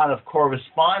find a lot of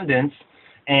correspondence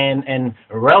and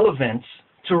relevance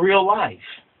to real life.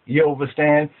 You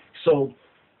understand? So,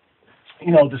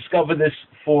 discover this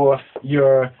for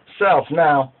yourself.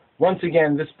 Now, once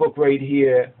again, this book right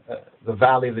here, The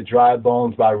Valley of the Dry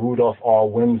Bones by Rudolph R.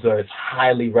 Windsor, is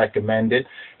highly recommended.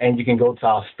 And you can go to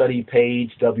our study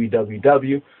page,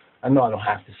 www. I know I don't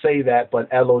have to say that, but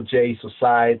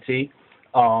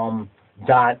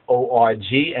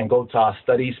lojsociety.org, and go to our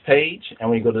studies page. And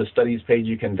when you go to the studies page,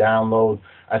 you can download.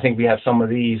 I think we have some of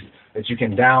these that you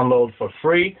can download for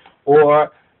free,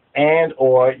 or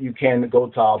you can go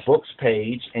to our books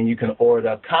page and you can order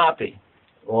a copy,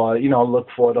 or look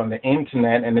for it on the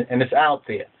internet, and it's out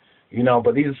there.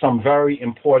 But these are some very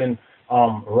important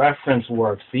reference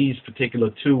works. These particular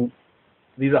two,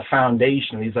 these are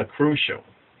foundational. These are crucial,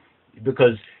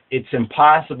 because it's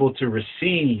impossible to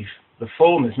receive the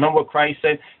fullness. Remember what Christ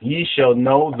said? Ye shall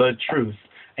know the truth,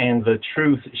 and the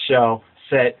truth shall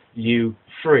set you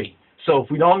free. So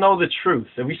if we don't know the truth,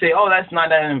 if we say, oh, that's not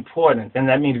that important, then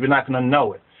that means we're not going to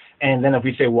know it. And then if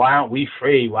we say, why aren't we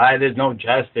free? Why there's no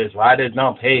justice? Why there's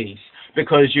no peace?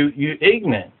 Because you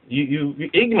ignorant. You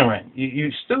ignorant.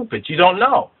 You stupid. You don't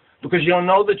know. Because you don't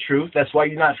know the truth. That's why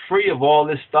you're not free of all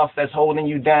this stuff that's holding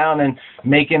you down and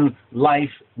making life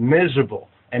miserable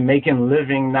and making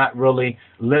living not really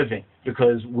living,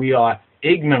 because we are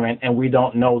ignorant and we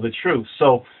don't know the truth.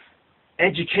 So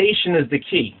education is the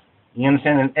key. You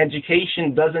understand? And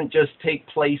education doesn't just take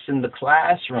place in the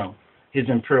classroom, His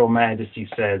Imperial Majesty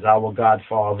says, our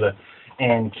Godfather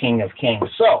and King of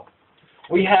Kings. So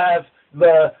we have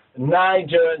the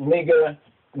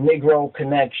Negro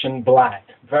connection, black.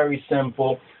 Very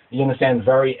simple. You understand?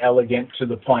 Very elegant, to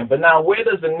the point. But now, where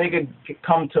does the nigger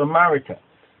come to America?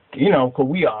 Because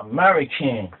we are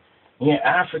American.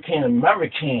 African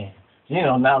American.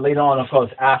 Now later on, of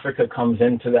course, Africa comes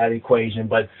into that equation.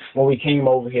 But when we came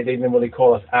over here, they didn't really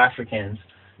call us Africans.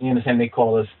 You understand? They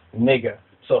call us nigger.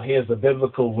 So here's the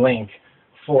biblical link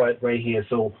for it right here.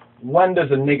 So when does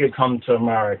a nigger come to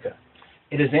America?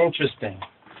 It is interesting,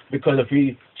 because if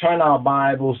we turn our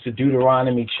Bibles to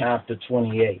Deuteronomy chapter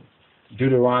 28,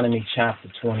 Deuteronomy chapter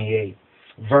 28,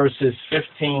 verses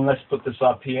 15, let's put this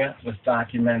up here. Let's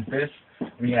document this.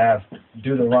 We have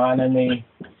Deuteronomy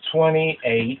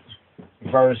 28,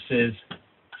 verses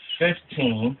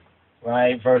 15,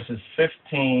 right? Verses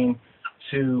 15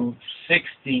 to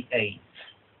 68.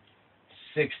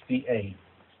 68.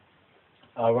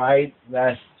 All right?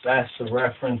 That's the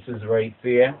references right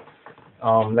there.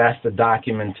 That's the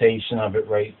documentation of it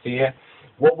right there.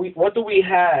 What do we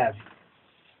have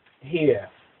here?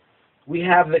 We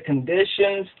have the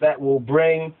conditions that will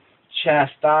bring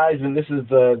chastisement. This is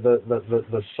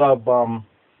the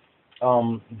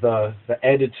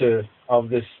editor of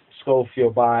this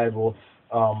Schofield Bible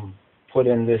put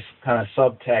in this kind of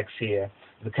subtext here.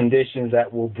 The conditions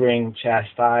that will bring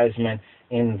chastisement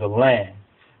in the land.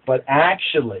 But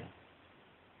actually,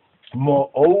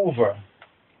 moreover,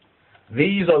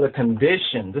 these are the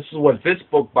conditions. This is what this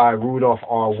book by Rudolph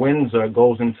R. Windsor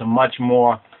goes into much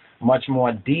more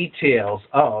details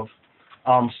of,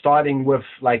 starting with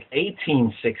like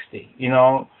 1860,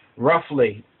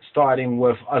 roughly starting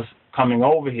with us coming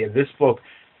over here. This book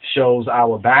shows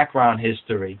our background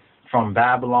history from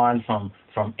Babylon, from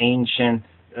ancient,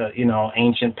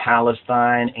 ancient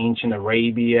Palestine, ancient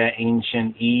Arabia,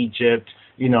 ancient Egypt,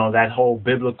 that whole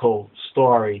biblical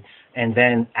story and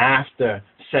then after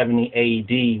 70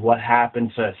 A.D., what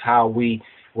happened to us, how we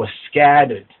were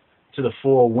scattered to the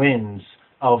four winds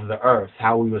of the earth,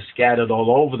 how we were scattered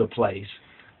all over the place,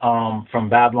 from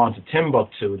Babylon to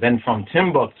Timbuktu, then from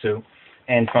Timbuktu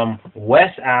and from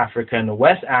West Africa and the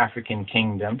West African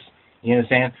kingdoms, you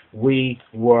understand, we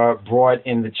were brought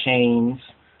in the chains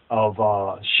of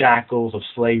shackles of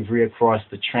slavery across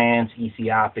the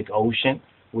trans-Ethiopic Ocean,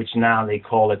 which now they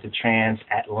call it the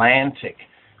transatlantic,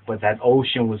 but that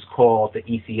ocean was called the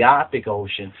Ethiopic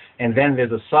Ocean. And then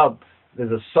there's a sub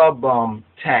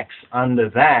text under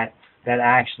that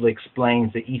actually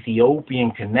explains the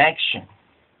Ethiopian connection.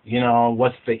 You know,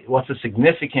 what's the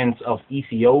significance of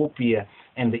Ethiopia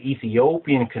and the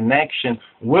Ethiopian connection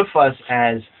with us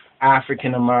as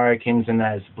African Americans and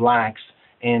as blacks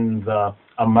in the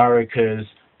Americas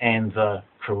and the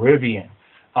Caribbean.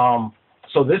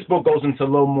 So this book goes into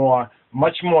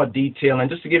much more detail, and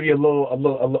just to give you a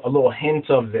little hint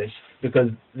of this, because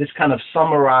this kind of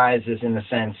summarizes, in a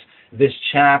sense, this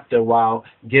chapter while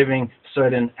giving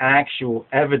certain actual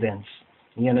evidence,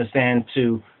 you understand,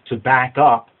 to back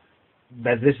up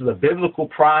that this is a biblical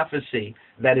prophecy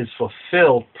that is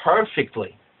fulfilled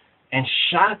perfectly and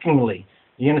shockingly,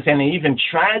 you understand, and even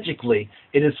tragically,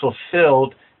 it is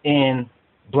fulfilled in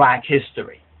black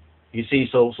history. You see,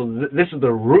 so this is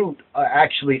the root,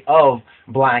 actually, of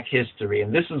black history,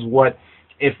 and this is what,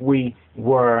 if we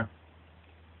were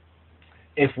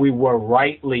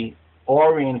rightly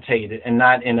orientated and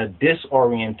not in a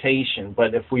disorientation,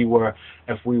 but if we were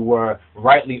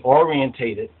rightly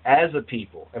orientated as a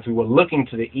people, if we were looking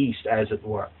to the east, as it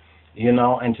were, you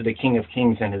know, and to the King of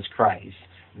Kings and his Christ,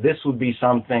 this would be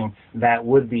something that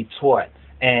would be taught.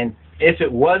 And if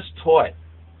it was taught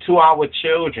to our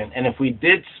children, and if we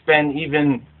did spend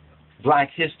even Black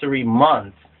History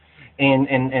Month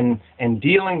in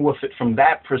dealing with it from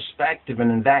that perspective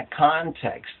and in that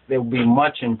context, there would be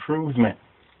much improvement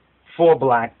for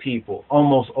black people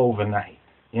almost overnight.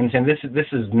 You understand? This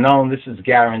is known, this is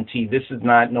guaranteed. This is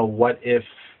not no what if,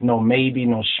 no maybe,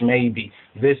 no shmaybe.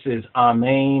 This is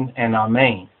amen and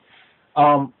amen.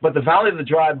 But The Valley of the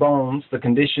Dry Bones, the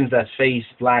conditions that face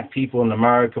black people in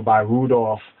America by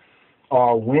Rudolph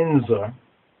R. Windsor,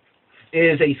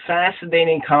 is a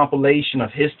fascinating compilation of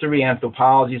history,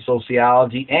 anthropology,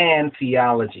 sociology, and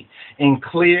theology. In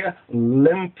clear,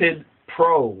 limpid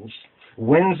prose,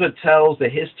 Windsor tells the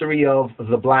history of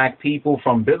the black people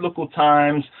from biblical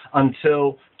times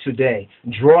until today,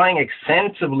 drawing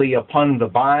extensively upon the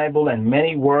Bible and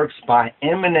many works by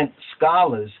eminent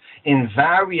scholars in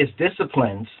various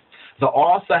disciplines. The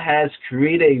author has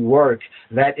created a work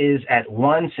that is at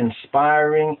once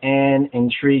inspiring and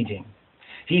intriguing.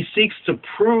 He seeks to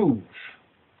prove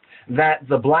that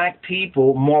the black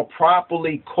people, more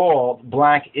properly called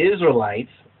black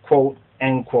Israelites, quote,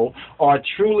 end quote, are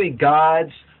truly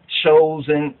God's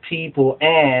chosen people,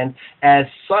 and as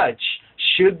such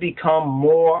should become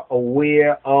more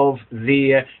aware of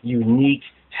their unique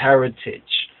heritage,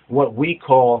 what we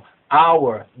call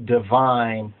our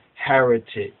divine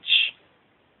heritage.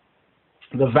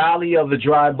 The Valley of the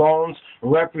Dry Bones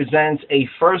represents a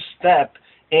first step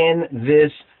in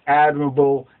this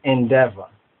admirable endeavor.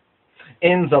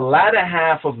 In the latter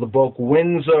half of the book,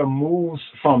 Windsor moves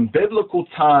from biblical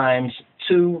times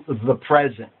to the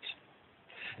present.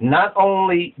 Not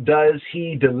only does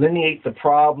he delineate the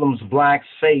problems blacks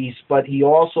face, but he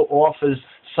also offers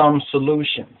some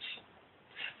solutions.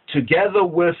 Together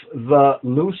with the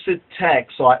lucid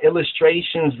texts are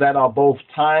illustrations that are both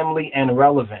timely and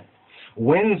relevant.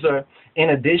 Windsor, in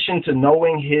addition to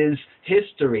knowing his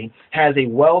history, has a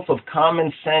wealth of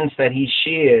common sense that he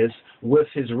shares with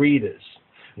his readers.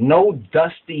 No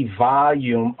dusty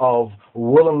volume of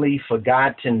willingly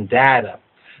forgotten data.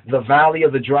 The Valley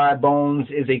of the Dry Bones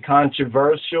is a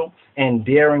controversial and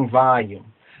daring volume.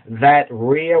 That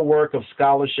rare work of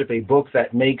scholarship, a book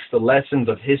that makes the lessons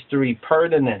of history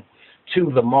pertinent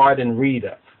to the modern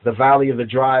reader. The Valley of the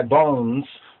Dry Bones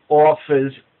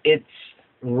offers its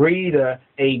reader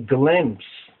a glimpse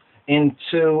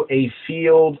into a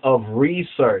field of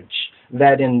research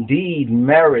that indeed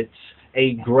merits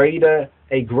a great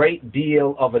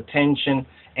deal of attention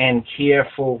and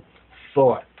careful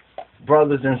thought.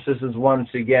 Brothers and sisters, once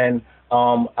again,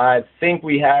 I think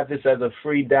we have this as a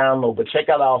free download, but check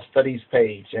out our studies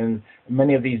page, and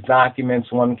many of these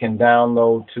documents one can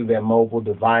download to their mobile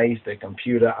device, their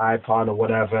computer, iPod, or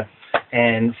whatever,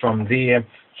 and from there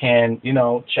can,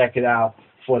 check it out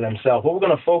for themselves. What we're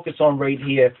going to focus on right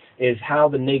here is how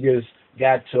the niggers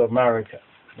got to America.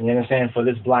 You understand? For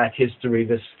this Black History,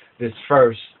 this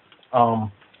first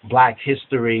Black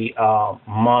History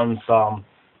Month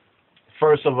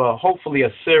first of hopefully a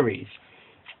series.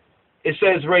 It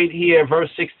says right here, verse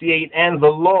 68, and the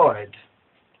Lord,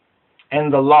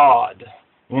 and the Lord,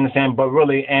 you understand, but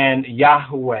really, and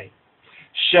Yahweh,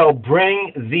 shall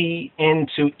bring thee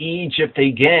into Egypt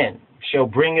again, shall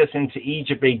bring us into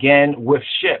Egypt again with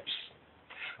ships,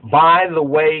 by the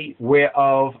way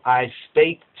whereof I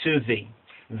spake to thee.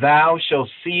 Thou shalt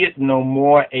see it no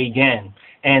more again,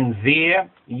 and there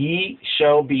ye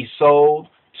shall be sold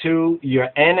to your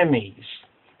enemies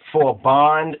for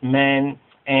bondmen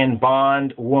and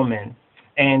bondwomen,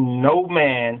 and no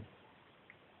man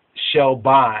shall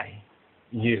buy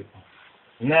you.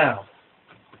 Now,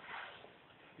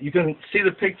 you can see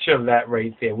the picture of that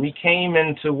right there. We came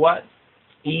into what?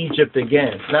 Egypt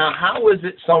again. Now, how is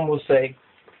it, some will say,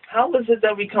 how is it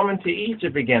that we come into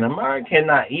Egypt again? America,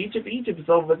 not Egypt. Egypt is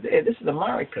over there. This is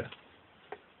America.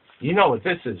 You know what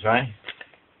this is, right?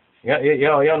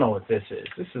 Y'all know what this is.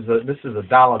 This is a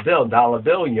dollar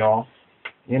bill, y'all.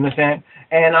 You understand?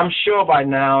 And I'm sure by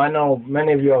now, I know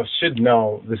many of y'all should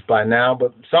know this by now,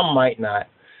 but some might not.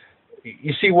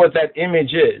 You see what that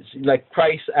image is. Like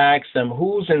Christ asked them,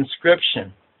 whose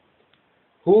inscription?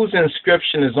 Whose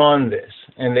inscription is on this?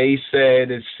 And they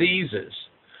said, it's Caesar's.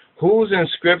 Whose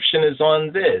inscription is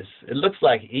on this? It looks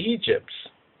like Egypt's.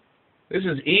 This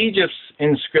is Egypt's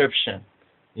inscription.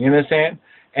 You understand?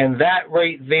 And that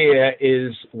right there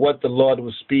is what the Lord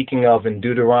was speaking of in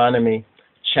Deuteronomy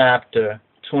chapter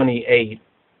 28,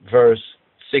 verse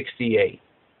 68.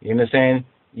 You understand?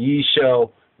 Ye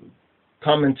shall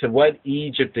come into what?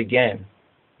 Egypt again.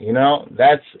 You know,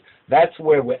 that's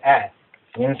where we're at.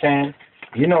 You understand?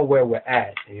 You know where we're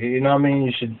at. You know what I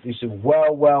mean? You should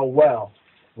well,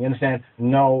 you understand,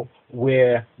 know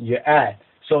where you're at.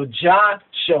 So Jah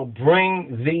shall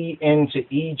bring thee into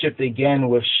Egypt again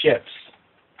with ships.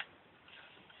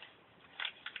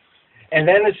 And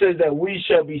then it says that we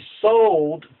shall be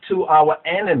sold to our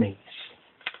enemies.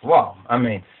 Well, I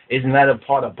mean, isn't that a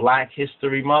part of Black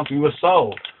History Month? We were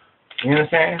sold. You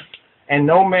understand? And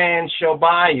no man shall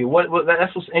buy you.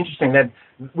 That's what's interesting, that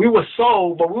we were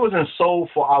sold, but we wasn't sold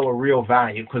for our real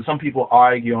value, because some people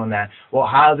argue on that. Well,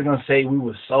 how is it going to say we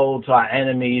were sold to our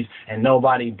enemies and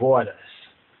nobody bought us?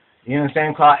 You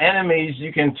understand? Because our enemies,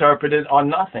 you can interpret it or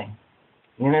nothing.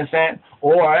 You understand?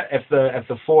 Or if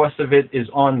the force of it is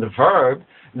on the verb,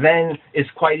 then it's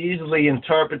quite easily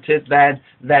interpreted that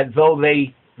though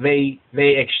they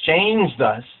exchanged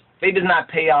us, they did not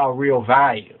pay our real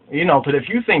value. You know, but if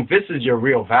you think this is your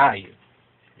real value,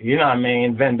 you know what I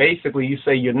mean, then basically you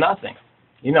say you're nothing.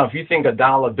 You know, if you think a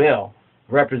dollar bill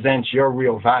represents your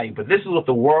real value. But this is what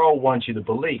the world wants you to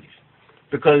believe,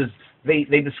 because they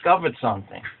discovered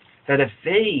something, that if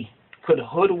they could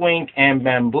hoodwink and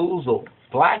bamboozle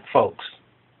black folks,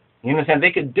 you understand,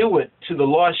 they could do it to the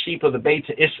lost sheep of the Beit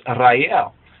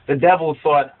Israel. The devil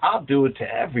thought, I'll do it to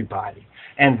everybody.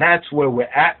 And that's where we're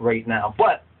at right now.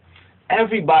 But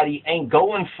everybody ain't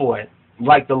going for it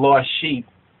like the lost sheep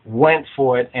went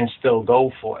for it and still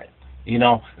go for it. You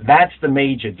know, that's the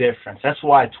major difference. That's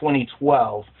why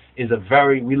 2012 is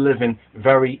we live in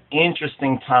very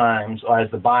interesting times, or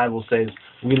as the Bible says,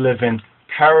 we live in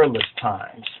perilous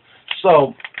times.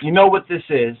 So, you know what this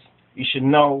is. You should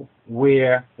know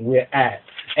where we're at.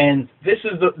 And this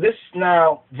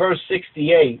now, verse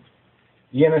 68,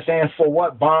 you understand, for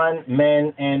what?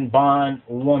 Bondmen and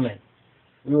bondwomen.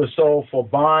 We were sold for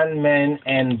bondmen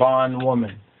and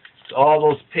bondwomen. All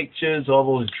those pictures,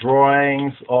 all those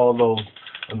drawings, all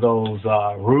those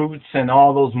roots and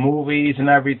all those movies and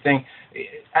everything.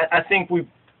 I think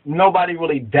nobody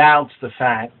really doubts the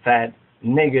fact that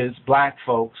niggers, black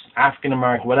folks, African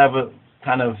American, whatever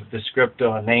kind of descriptor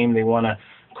or name they want to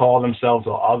call themselves,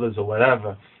 or others or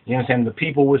whatever, you understand, the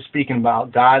people we're speaking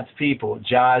about, God's people,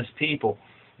 Jah's people,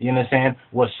 you understand,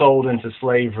 were sold into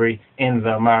slavery in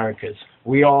the Americas.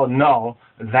 We all know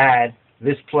that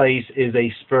this place is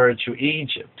a spiritual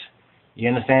Egypt. You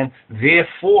understand?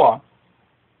 Therefore,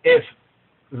 if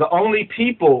the only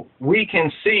people we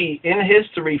can see in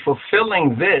history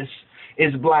fulfilling this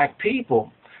is black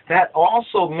people, that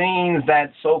also means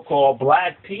that so-called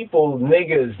black people,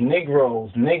 niggers,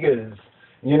 Negroes, niggers,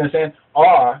 you understand,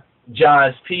 are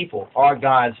Jah's people, are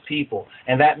God's people.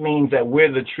 And that means that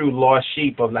we're the true lost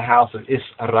sheep of the house of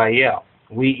Israel,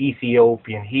 we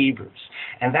Ethiopian Hebrews.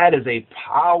 And that is a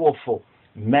powerful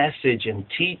message and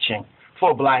teaching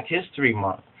for Black History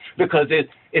Month, because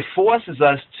it forces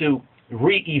us to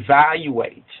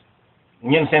reevaluate,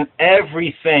 you understand,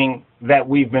 everything that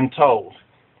we've been told.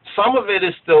 Some of it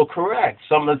is still correct,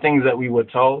 some of the things that we were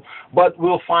told, but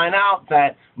we'll find out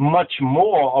that much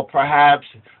more, or perhaps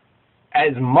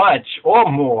as much or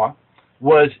more,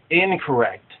 was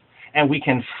incorrect. And we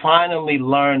can finally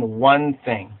learn one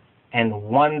thing. And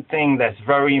one thing that's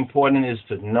very important is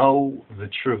to know the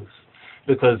truth.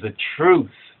 Because the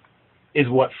truth is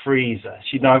what frees us.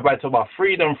 You know, everybody talk about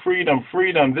freedom, freedom,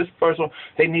 freedom. This person,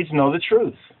 they need to know the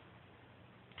truth.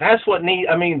 That's what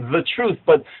the truth.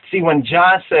 But see, when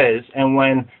Jah says, and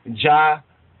when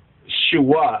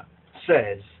Joshua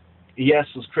says,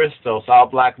 Jesus Christos, our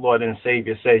black Lord and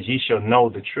Savior, says, ye shall know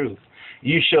the truth.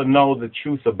 You shall know the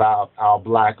truth about our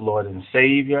black Lord and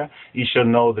Savior. You shall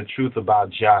know the truth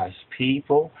about Jah's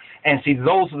people. And see,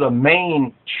 those are the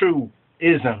main true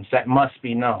isms that must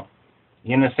be known.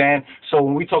 You understand? So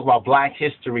when we talk about Black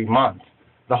History Month,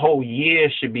 the whole year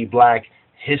should be Black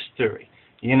History.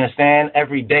 You understand?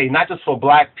 Every day, not just for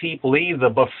black people either,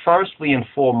 but firstly and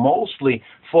foremostly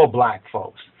for black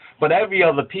folks. But every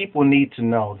other people need to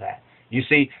know that. You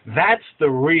see, that's the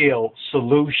real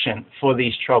solution for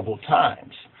these troubled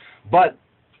times. But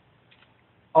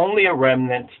only a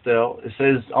remnant still. It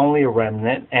says only a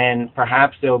remnant, and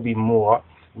perhaps there'll be more.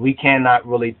 We cannot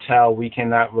really tell. We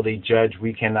cannot really judge.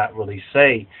 We cannot really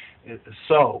say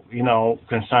so,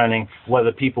 concerning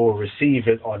whether people will receive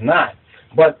it or not.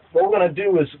 But what we're going to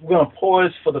do is we're going to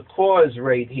pause for the cause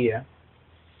right here,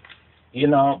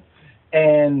 and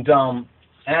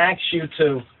ask you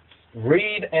to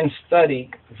read and study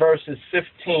verses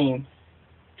 15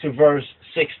 to verse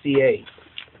 68,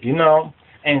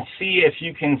 and see if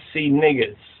you can see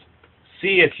niggers.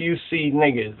 See if you see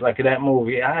niggers, like in that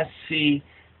movie. I see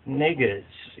niggers,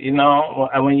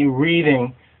 when you're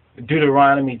reading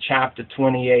Deuteronomy chapter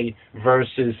 28,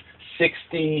 verses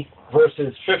 15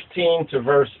 to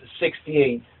verse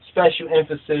 68. Special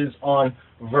emphasis on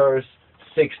verse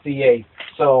 68.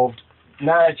 So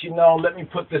now that you know, let me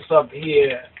put this up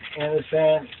here. You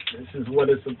understand? This is what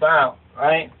it's about,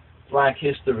 right? Black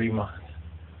History Month.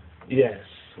 Yes,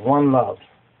 one love.